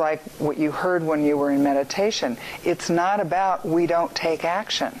it's like what you heard when you were in meditation. It's not about we don't take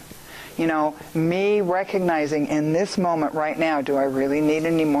action. Me recognizing in this moment right now, do I really need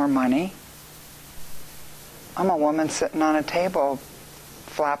any more money? I'm a woman sitting on a table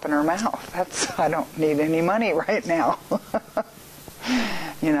flapping her mouth. I don't need any money right now.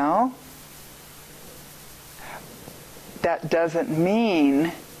 That doesn't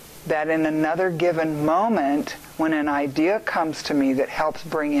mean that in another given moment, when an idea comes to me that helps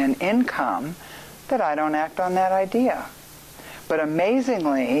bring in income, that I don't act on that idea. But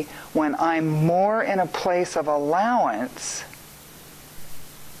amazingly, when I'm more in a place of allowance,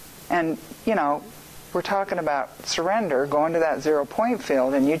 and, we're talking about surrender, going to that 0 point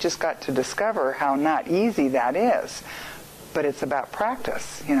field, and you just got to discover how not easy that is. But it's about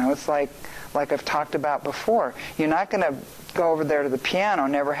practice. It's like I've talked about before. You're not going to go over there to the piano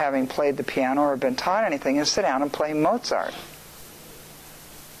never having played the piano or been taught anything and sit down and play Mozart.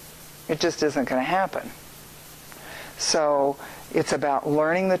 It just isn't going to happen. So it's about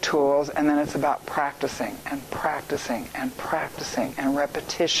learning the tools, and then it's about practicing and practicing and practicing and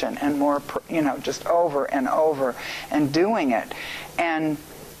repetition and more, just over and over and doing it. And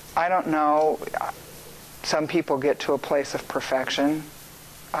I don't know, some people get to a place of perfection.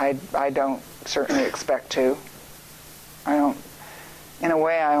 I don't certainly expect to. I don't. In a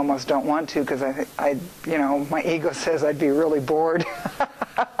way, I almost don't want to, because my ego says I'd be really bored.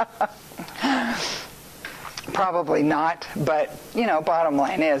 Probably not, but, bottom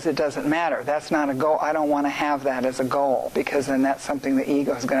line is it doesn't matter. That's not a goal. I don't want to have that as a goal, because then that's something the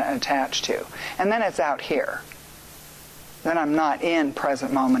ego is going to attach to. And then it's out here. Then I'm not in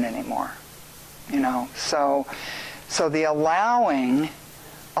present moment anymore. So the allowing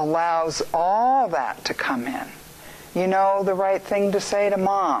allows all that to come in. You know the right thing to say to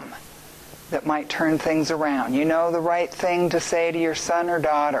mom that might turn things around. You know the right thing to say to your son or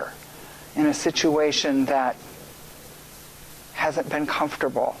daughter in a situation that hasn't been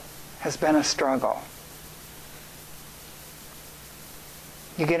comfortable, has been a struggle.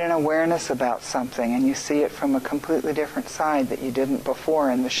 You get an awareness about something and you see it from a completely different side that you didn't before,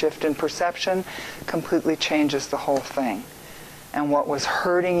 and the shift in perception completely changes the whole thing. And what was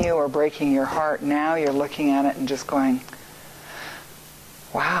hurting you or breaking your heart, now you're looking at it and just going,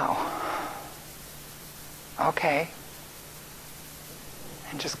 wow, okay.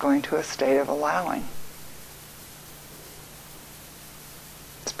 And just going to a state of allowing.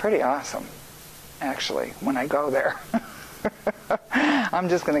 It's pretty awesome, actually, when I go there. I'm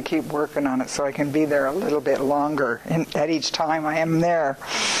just going to keep working on it so I can be there a little bit longer at each time I am there.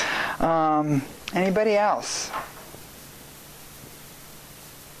 Anybody else?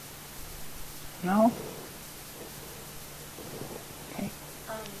 No? Okay.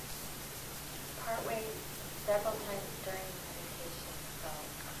 Partway, several times during meditation,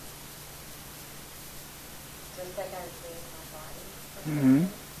 just like I was leaving my body for a Mm-hmm.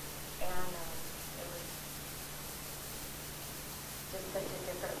 second, and it was just such a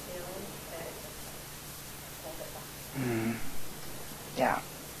different feeling that it just pulled it back. Mm-hmm. Yeah.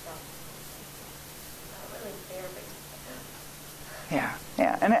 So, not really fair, but Yeah,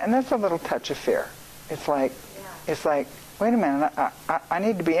 yeah, and that's a little touch of fear. It's like, wait a minute, I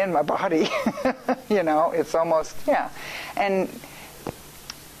need to be in my body. It's almost, yeah, and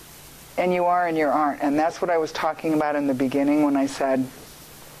you are and you aren't, and that's what I was talking about in the beginning when I said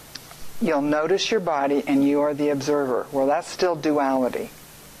you'll notice your body and you are the observer. Well, that's still duality,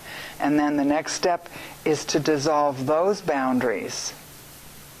 and then the next step is to dissolve those boundaries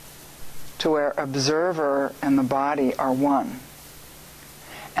to where observer and the body are one.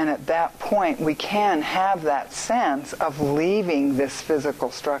 And at that point, we can have that sense of leaving this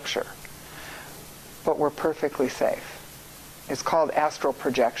physical structure. But we're perfectly safe. It's called astral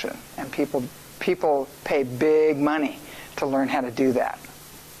projection. And people pay big money to learn how to do that.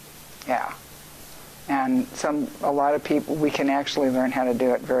 Yeah. And a lot of people, we can actually learn how to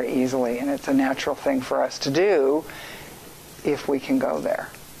do it very easily. And it's a natural thing for us to do if we can go there.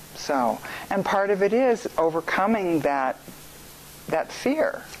 So, and part of it is overcoming that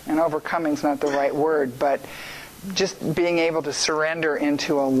fear. And overcoming's not the right word, but just being able to surrender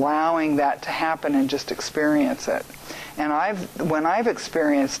into allowing that to happen and just experience it. And when I've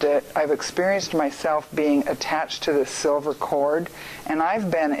experienced it, I've experienced myself being attached to this silver cord, and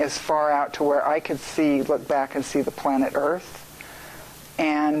I've been as far out to where I could look back and see the planet Earth.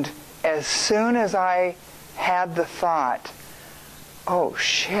 And as soon as I had the thought, oh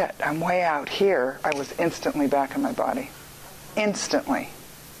shit, I'm way out here, I was instantly back in my body. Instantly.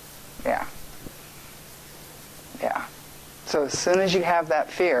 Yeah. Yeah. So as soon as you have that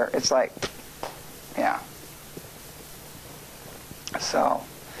fear, it's like, yeah. So,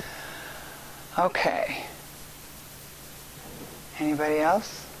 okay. Anybody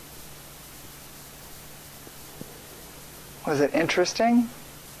else? Was it interesting?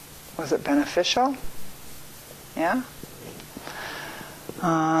 Was it beneficial? Yeah?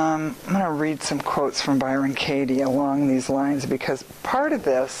 I'm going to read some quotes from Byron Katie along these lines, because part of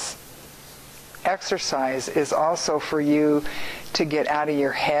this exercise is also for you to get out of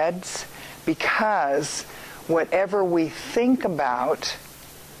your heads, because whatever we think about,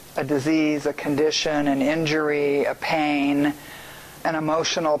 a disease, a condition, an injury, a pain, an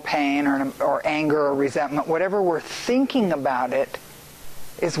emotional pain or anger or resentment, whatever we're thinking about it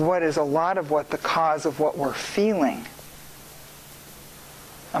is a lot of what the cause of what we're feeling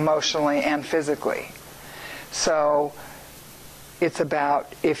emotionally and physically. So it's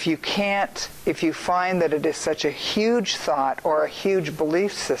about, if you find that it is such a huge thought or a huge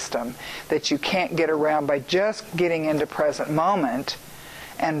belief system that you can't get around by just getting into present moment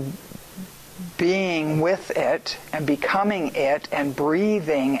and being with it and becoming it and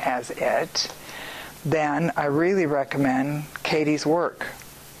breathing as it, then I really recommend Katie's work,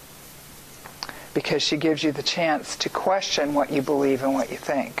 because she gives you the chance to question what you believe and what you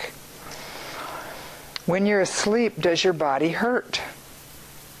think. When you're asleep, does your body hurt?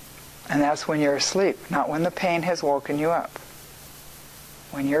 And that's when you're asleep, not when the pain has woken you up.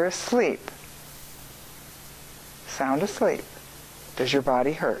 When you're asleep, sound asleep, does your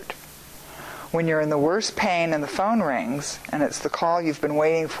body hurt? When you're in the worst pain and the phone rings, and it's the call you've been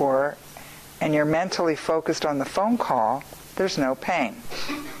waiting for, and you're mentally focused on the phone call, there's no pain.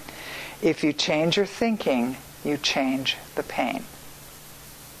 If you change your thinking, you change the pain.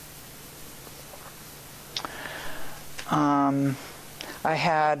 I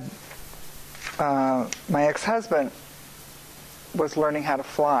had my ex-husband was learning how to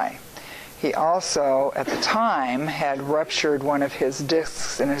fly. He also, at the time, had ruptured one of his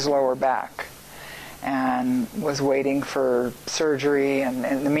discs in his lower back and was waiting for surgery. And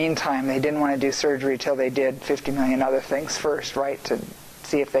in the meantime, they didn't want to do surgery till they did 50 million other things first, right, to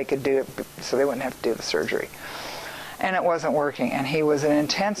see if they could do it so they wouldn't have to do the surgery. And it wasn't working. And he was in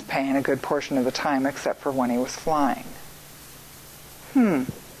intense pain a good portion of the time, except for when he was flying.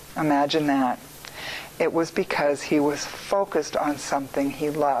 Imagine that. It was because he was focused on something he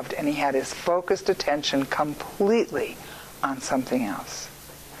loved, and he had his focused attention completely on something else.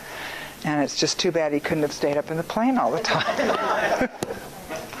 And it's just too bad he couldn't have stayed up in the plane all the time.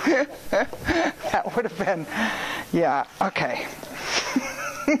 That would have been, yeah, okay.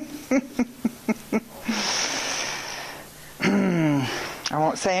 I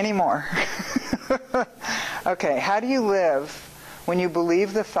won't say any more. Okay, how do you live when you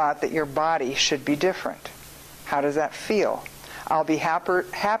believe the thought that your body should be different? How does that feel? I'll be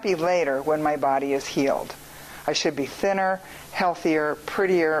happy later when my body is healed. I should be thinner, healthier,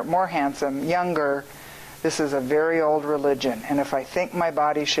 prettier, more handsome, younger. This is a very old religion, and if I think my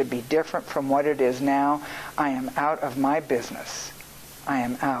body should be different from what it is now, I am out of my business. I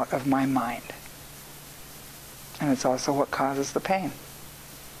am out of my mind. And it's also what causes the pain.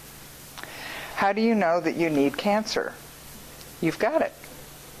 How do you know that you need cancer? You've got it.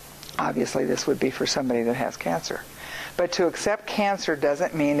 Obviously, this would be for somebody that has cancer. But to accept cancer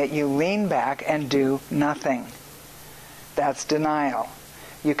doesn't mean that you lean back and do nothing. That's denial.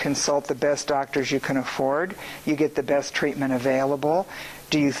 You consult the best doctors you can afford. You get the best treatment available.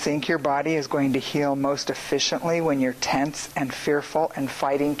 Do you think your body is going to heal most efficiently when you're tense and fearful and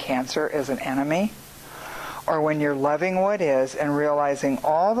fighting cancer as an enemy? Or when you're loving what is and realizing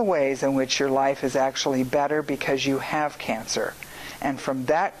all the ways in which your life is actually better because you have cancer, and from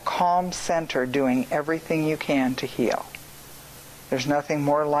that calm center doing everything you can to heal? There's nothing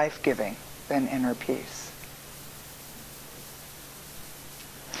more life-giving than inner peace.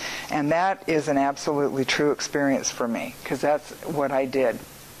 And that is an absolutely true experience for me, because that's what I did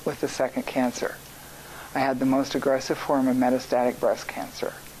with the second cancer. I had the most aggressive form of metastatic breast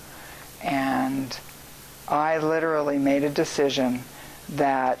cancer. And I literally made a decision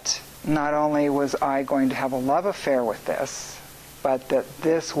that not only was I going to have a love affair with this, but that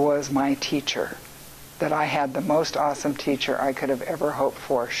this was my teacher, that I had the most awesome teacher I could have ever hoped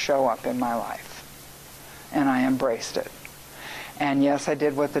for show up in my life. And I embraced it. And yes, I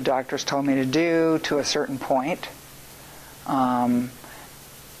did what the doctors told me to do to a certain point. After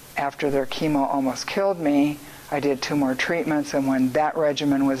their chemo almost killed me, I did 2 more treatments, and when that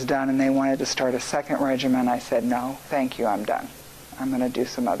regimen was done and they wanted to start a second regimen, I said, no, thank you, I'm done. I'm going to do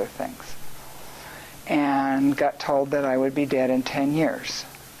some other things. And got told that I would be dead in 10 years,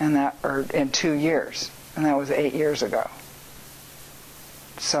 or in 2 years, and that was 8 years ago.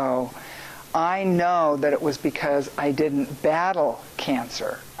 So I know that it was because I didn't battle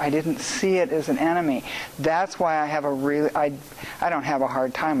cancer. I didn't see it as an enemy. That's why I have I don't have a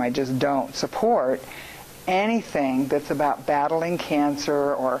hard time, I just don't support anything that's about battling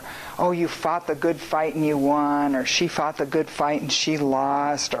cancer, or, oh, you fought the good fight and you won, or she fought the good fight and she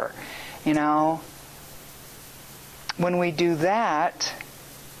lost, or, you know. When we do that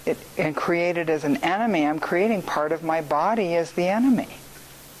and create it as an enemy, I'm creating part of my body as the enemy.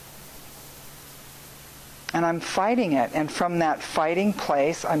 And I'm fighting it. And from that fighting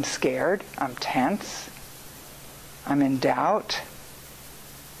place, I'm scared, I'm tense, I'm in doubt.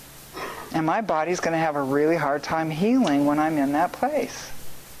 And my body's going to have a really hard time healing when I'm in that place.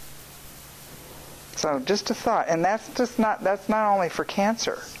 So just a thought. And that's not only for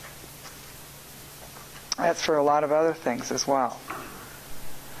cancer. That's for a lot of other things as well.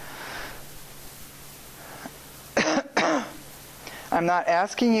 I'm not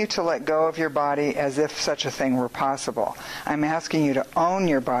asking you to let go of your body as if such a thing were possible. I'm asking you to own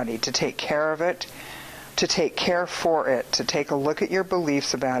your body, to take care of it, to take care for it, to take a look at your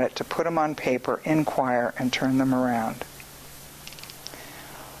beliefs about it, to put them on paper, inquire, and turn them around.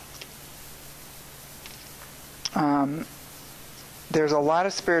 There's a lot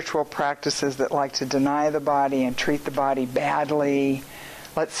of spiritual practices that like to deny the body and treat the body badly.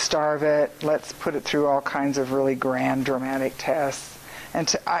 Let's starve it. Let's put it through all kinds of really grand, dramatic tests. And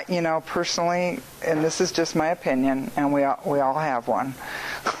personally, and this is just my opinion, and we all have one,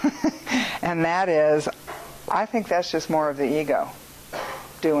 And that is, I think that's just more of the ego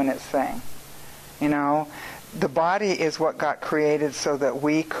doing its thing. You know, the body is what got created so that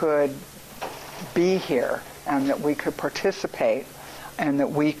we could be here and that we could participate and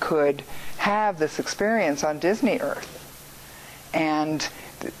that we could have this experience on Disney Earth. And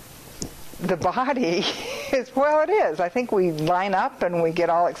the body is, well, it is. I think we line up and we get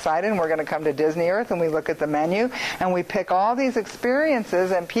all excited and we're going to come to Disney Earth and we look at the menu and we pick all these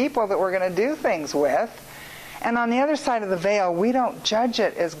experiences and people that we're going to do things with. And on the other side of the veil, we don't judge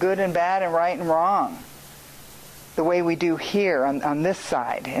it as good and bad and right and wrong the way we do here on this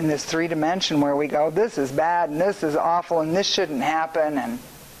side, in this 3-dimension where we go, this is bad and this is awful and this shouldn't happen. And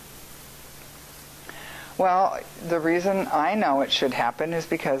well, the reason I know it should happen is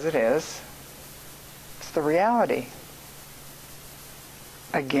because it is. It's the reality.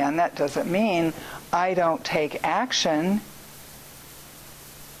 Again, that doesn't mean I don't take action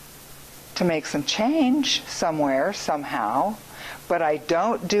to make some change somewhere, somehow, but I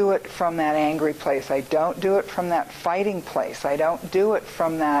don't do it from that angry place. I don't do it from that fighting place. I don't do it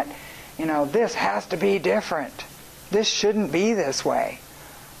from that, this has to be different. This shouldn't be this way.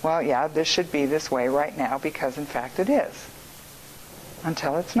 Well, yeah, this should be this way right now because, in fact, it is.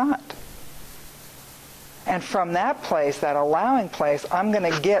 Until it's not. And from that place, that allowing place, I'm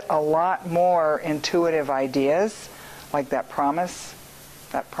going to get a lot more intuitive ideas, like that promise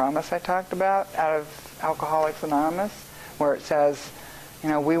I talked about out of Alcoholics Anonymous, where it says,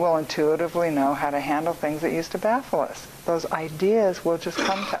 we will intuitively know how to handle things that used to baffle us. Those ideas will just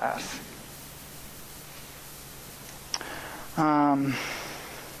come to us.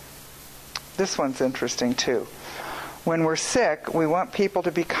 This one's interesting too. When we're sick, we want people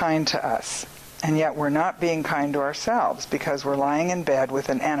to be kind to us, and yet we're not being kind to ourselves because we're lying in bed with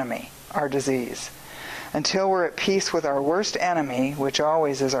an enemy, our disease. Until we're at peace with our worst enemy, which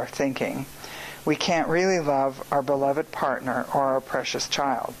always is our thinking, we can't really love our beloved partner or our precious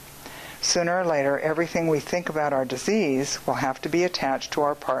child. Sooner or later, everything we think about our disease will have to be attached to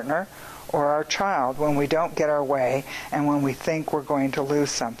our partner or our child when we don't get our way and when we think we're going to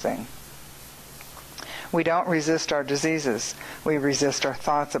lose something. We don't resist our diseases. We resist our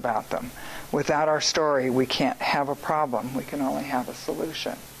thoughts about them. Without our story, we can't have a problem. We can only have a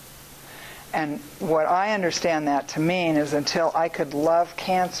solution. And what I understand that to mean is until I could love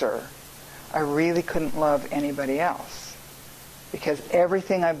cancer, I really couldn't love anybody else. Because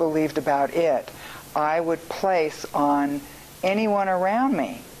everything I believed about it, I would place on anyone around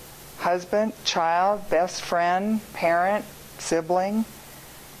me. Husband, child, best friend, parent, sibling.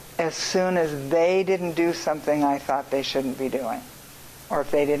 As soon as they didn't do something I thought they shouldn't be doing. Or if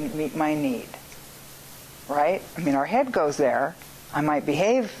they didn't meet my need. Right? I mean, our head goes there. I might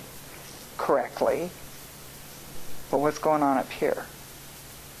behave correctly. But what's going on up here?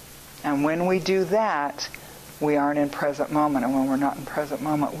 And when we do that, we aren't in present moment. And when we're not in present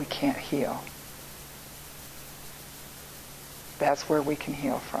moment, we can't heal. That's where we can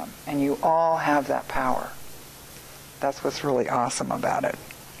heal from. And you all have that power. That's what's really awesome about it.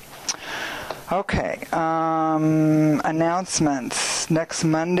 Okay, announcements. Next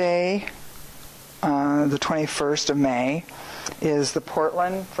Monday, the 21st of May, is the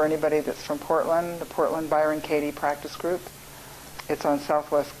Portland, for anybody that's from Portland, the Portland Byron Katie Practice Group. It's on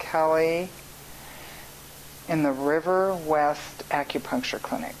Southwest Kelly in the River West Acupuncture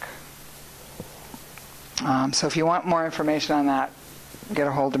Clinic. So if you want more information on that, get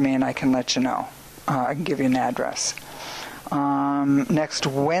a hold of me and I can let you know. I can give you an address. Next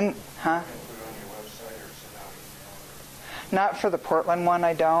Not for the Portland one,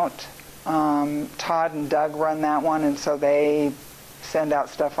 I don't. Todd and Doug run that one, and so they send out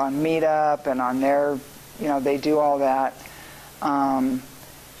stuff on Meetup and on their, they do all that.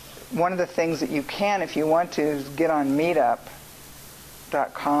 One of the things that you can, if you want to, is get on meetup.com.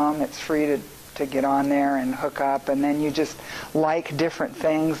 It's free to get on there and hook up, and then you just like different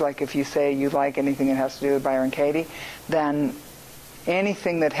things. Like if you say you like anything that has to do with Byron Katie, then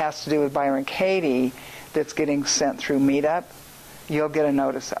anything that has to do with Byron Katie that's getting sent through Meetup, you'll get a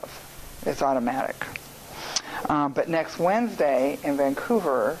notice of. It's automatic. But next Wednesday in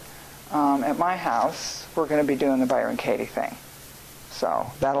Vancouver, at my house, we're going to be doing the Byron Katie thing.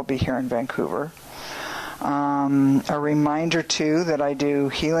 So that'll be here in Vancouver. A reminder, too, that I do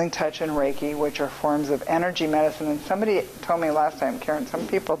healing touch and Reiki, which are forms of energy medicine. And somebody told me last time, Karen, some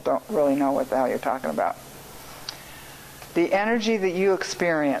people don't really know what the hell you're talking about. The energy that you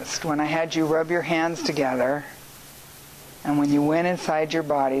experienced when I had you rub your hands together and when you went inside your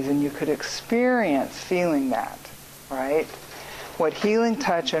bodies and you could experience feeling that, right? What healing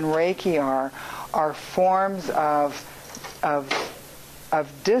touch and Reiki are forms of of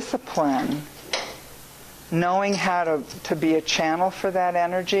discipline, knowing how to be a channel for that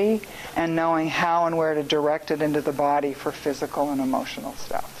energy, and knowing how and where to direct it into the body for physical and emotional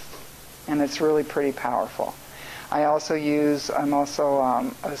stuff. And it's really pretty powerful. I'm also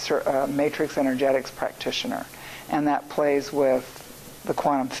a matrix energetics practitioner, and that plays with the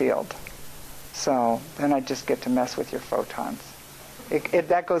quantum field. So then I just get to mess with your photons.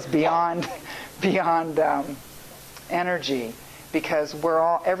 That goes beyond energy, because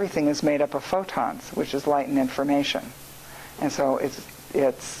everything is made up of photons, which is light and information, and so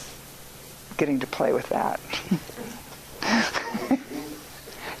it's getting to play with that.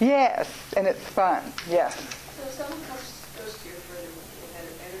 Yes, and it's fun. Yes. So if someone goes to your further with an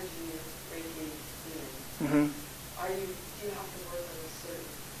energy radiating being, Mm-hmm. do you have to work on a certain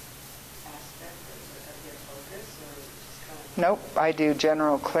aspect of their focus, or just kind of? Nope, I do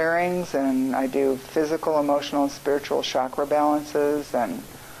general clearings, and I do physical, emotional, and spiritual chakra balances, and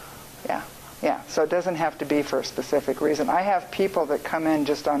yeah. So it doesn't have to be for a specific reason. I have people that come in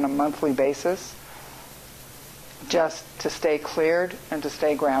just on a monthly basis, just to stay cleared and to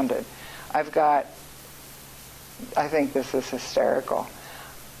stay grounded. I think this is hysterical.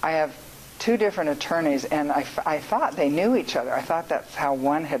 I have 2 different attorneys, and I thought they knew each other. I thought that's how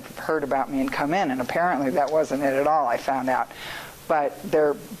one had heard about me and come in, and apparently that wasn't it at all, I found out. But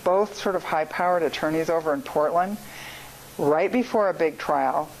they're both sort of high-powered attorneys over in Portland. Right before a big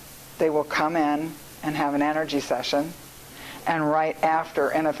trial, they will come in and have an energy session, and right after,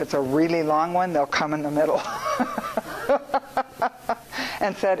 and if it's a really long one, they'll come in the middle.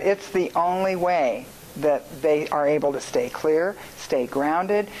 And said it's the only way that they are able to stay clear, stay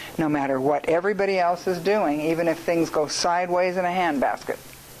grounded, no matter what everybody else is doing, even if things go sideways in a handbasket.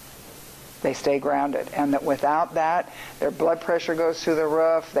 They stay grounded. And that without that, their blood pressure goes through the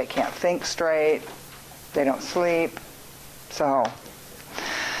roof, they can't think straight, they don't sleep. So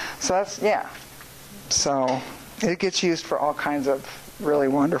that's, yeah. So it gets used for all kinds of really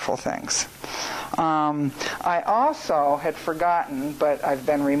wonderful things. I also had forgotten, but I've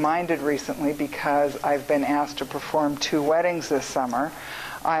been reminded recently because I've been asked to perform 2 weddings this summer.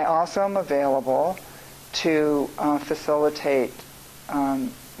 I also am available to facilitate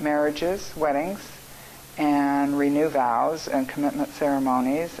marriages, weddings, and renew vows and commitment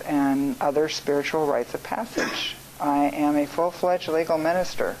ceremonies and other spiritual rites of passage. I am a full-fledged legal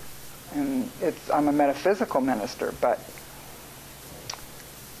minister, and I'm a metaphysical minister, but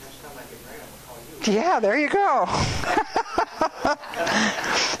yeah, there you go.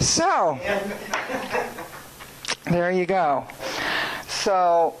 So, there you go.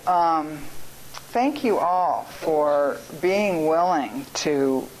 So, thank you all for being willing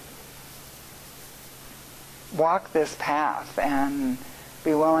to walk this path and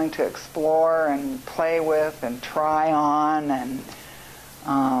be willing to explore and play with and try on and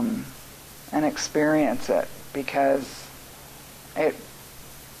experience it, because it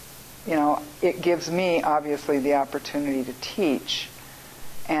gives me, obviously, the opportunity to teach.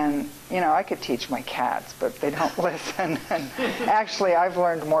 And, I could teach my cats, but they don't listen. And actually, I've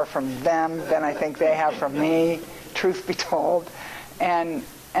learned more from them than I think they have from me, truth be told. And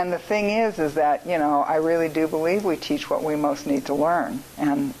the thing is that, I really do believe we teach what we most need to learn.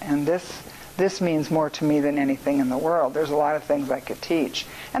 And this means more to me than anything in the world. There's a lot of things I could teach.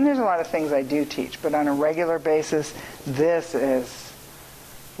 And there's a lot of things I do teach. But on a regular basis, this is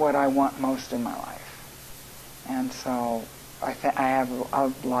what I want most in my life. And so I have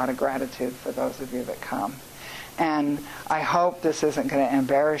a lot of gratitude for those of you that come. And I hope this isn't going to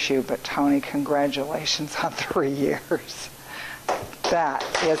embarrass you, but Tony, congratulations on 3 years. That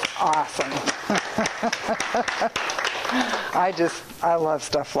is awesome. I love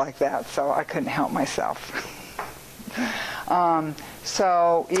stuff like that, so I couldn't help myself.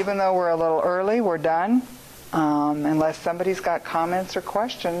 So even though we're a little early, we're done. Unless somebody's got comments or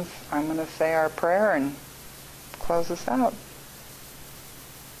questions, I'm going to say our prayer and close us out.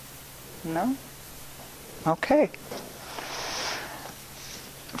 No? Okay.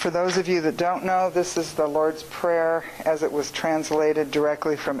 For those of you that don't know, this is the Lord's Prayer as it was translated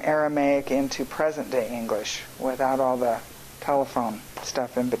directly from Aramaic into present-day English, without all the telephone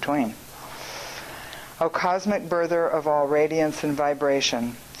stuff in between. O cosmic birther of all radiance and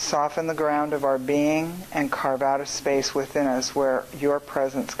vibration, soften the ground of our being and carve out a space within us where your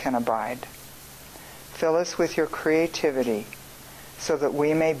presence can abide. Fill us with your creativity so that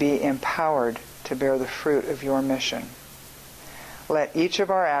we may be empowered to bear the fruit of your mission. Let each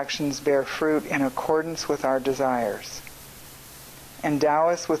of our actions bear fruit in accordance with our desires. Endow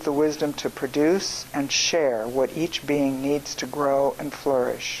us with the wisdom to produce and share what each being needs to grow and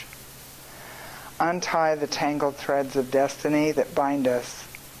flourish. untie the tangled threads of destiny that bind us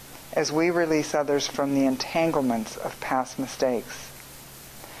as we release others from the entanglements of past mistakes.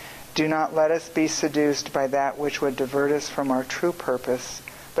 Do not let us be seduced by that which would divert us from our true purpose,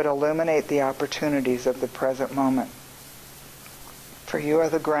 but illuminate the opportunities of the present moment. For you are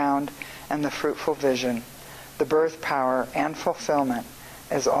the ground and the fruitful vision, the birth power and fulfillment,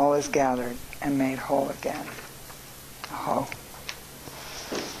 as all is gathered and made whole again. Aho.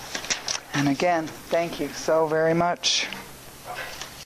 And again, thank you so very much.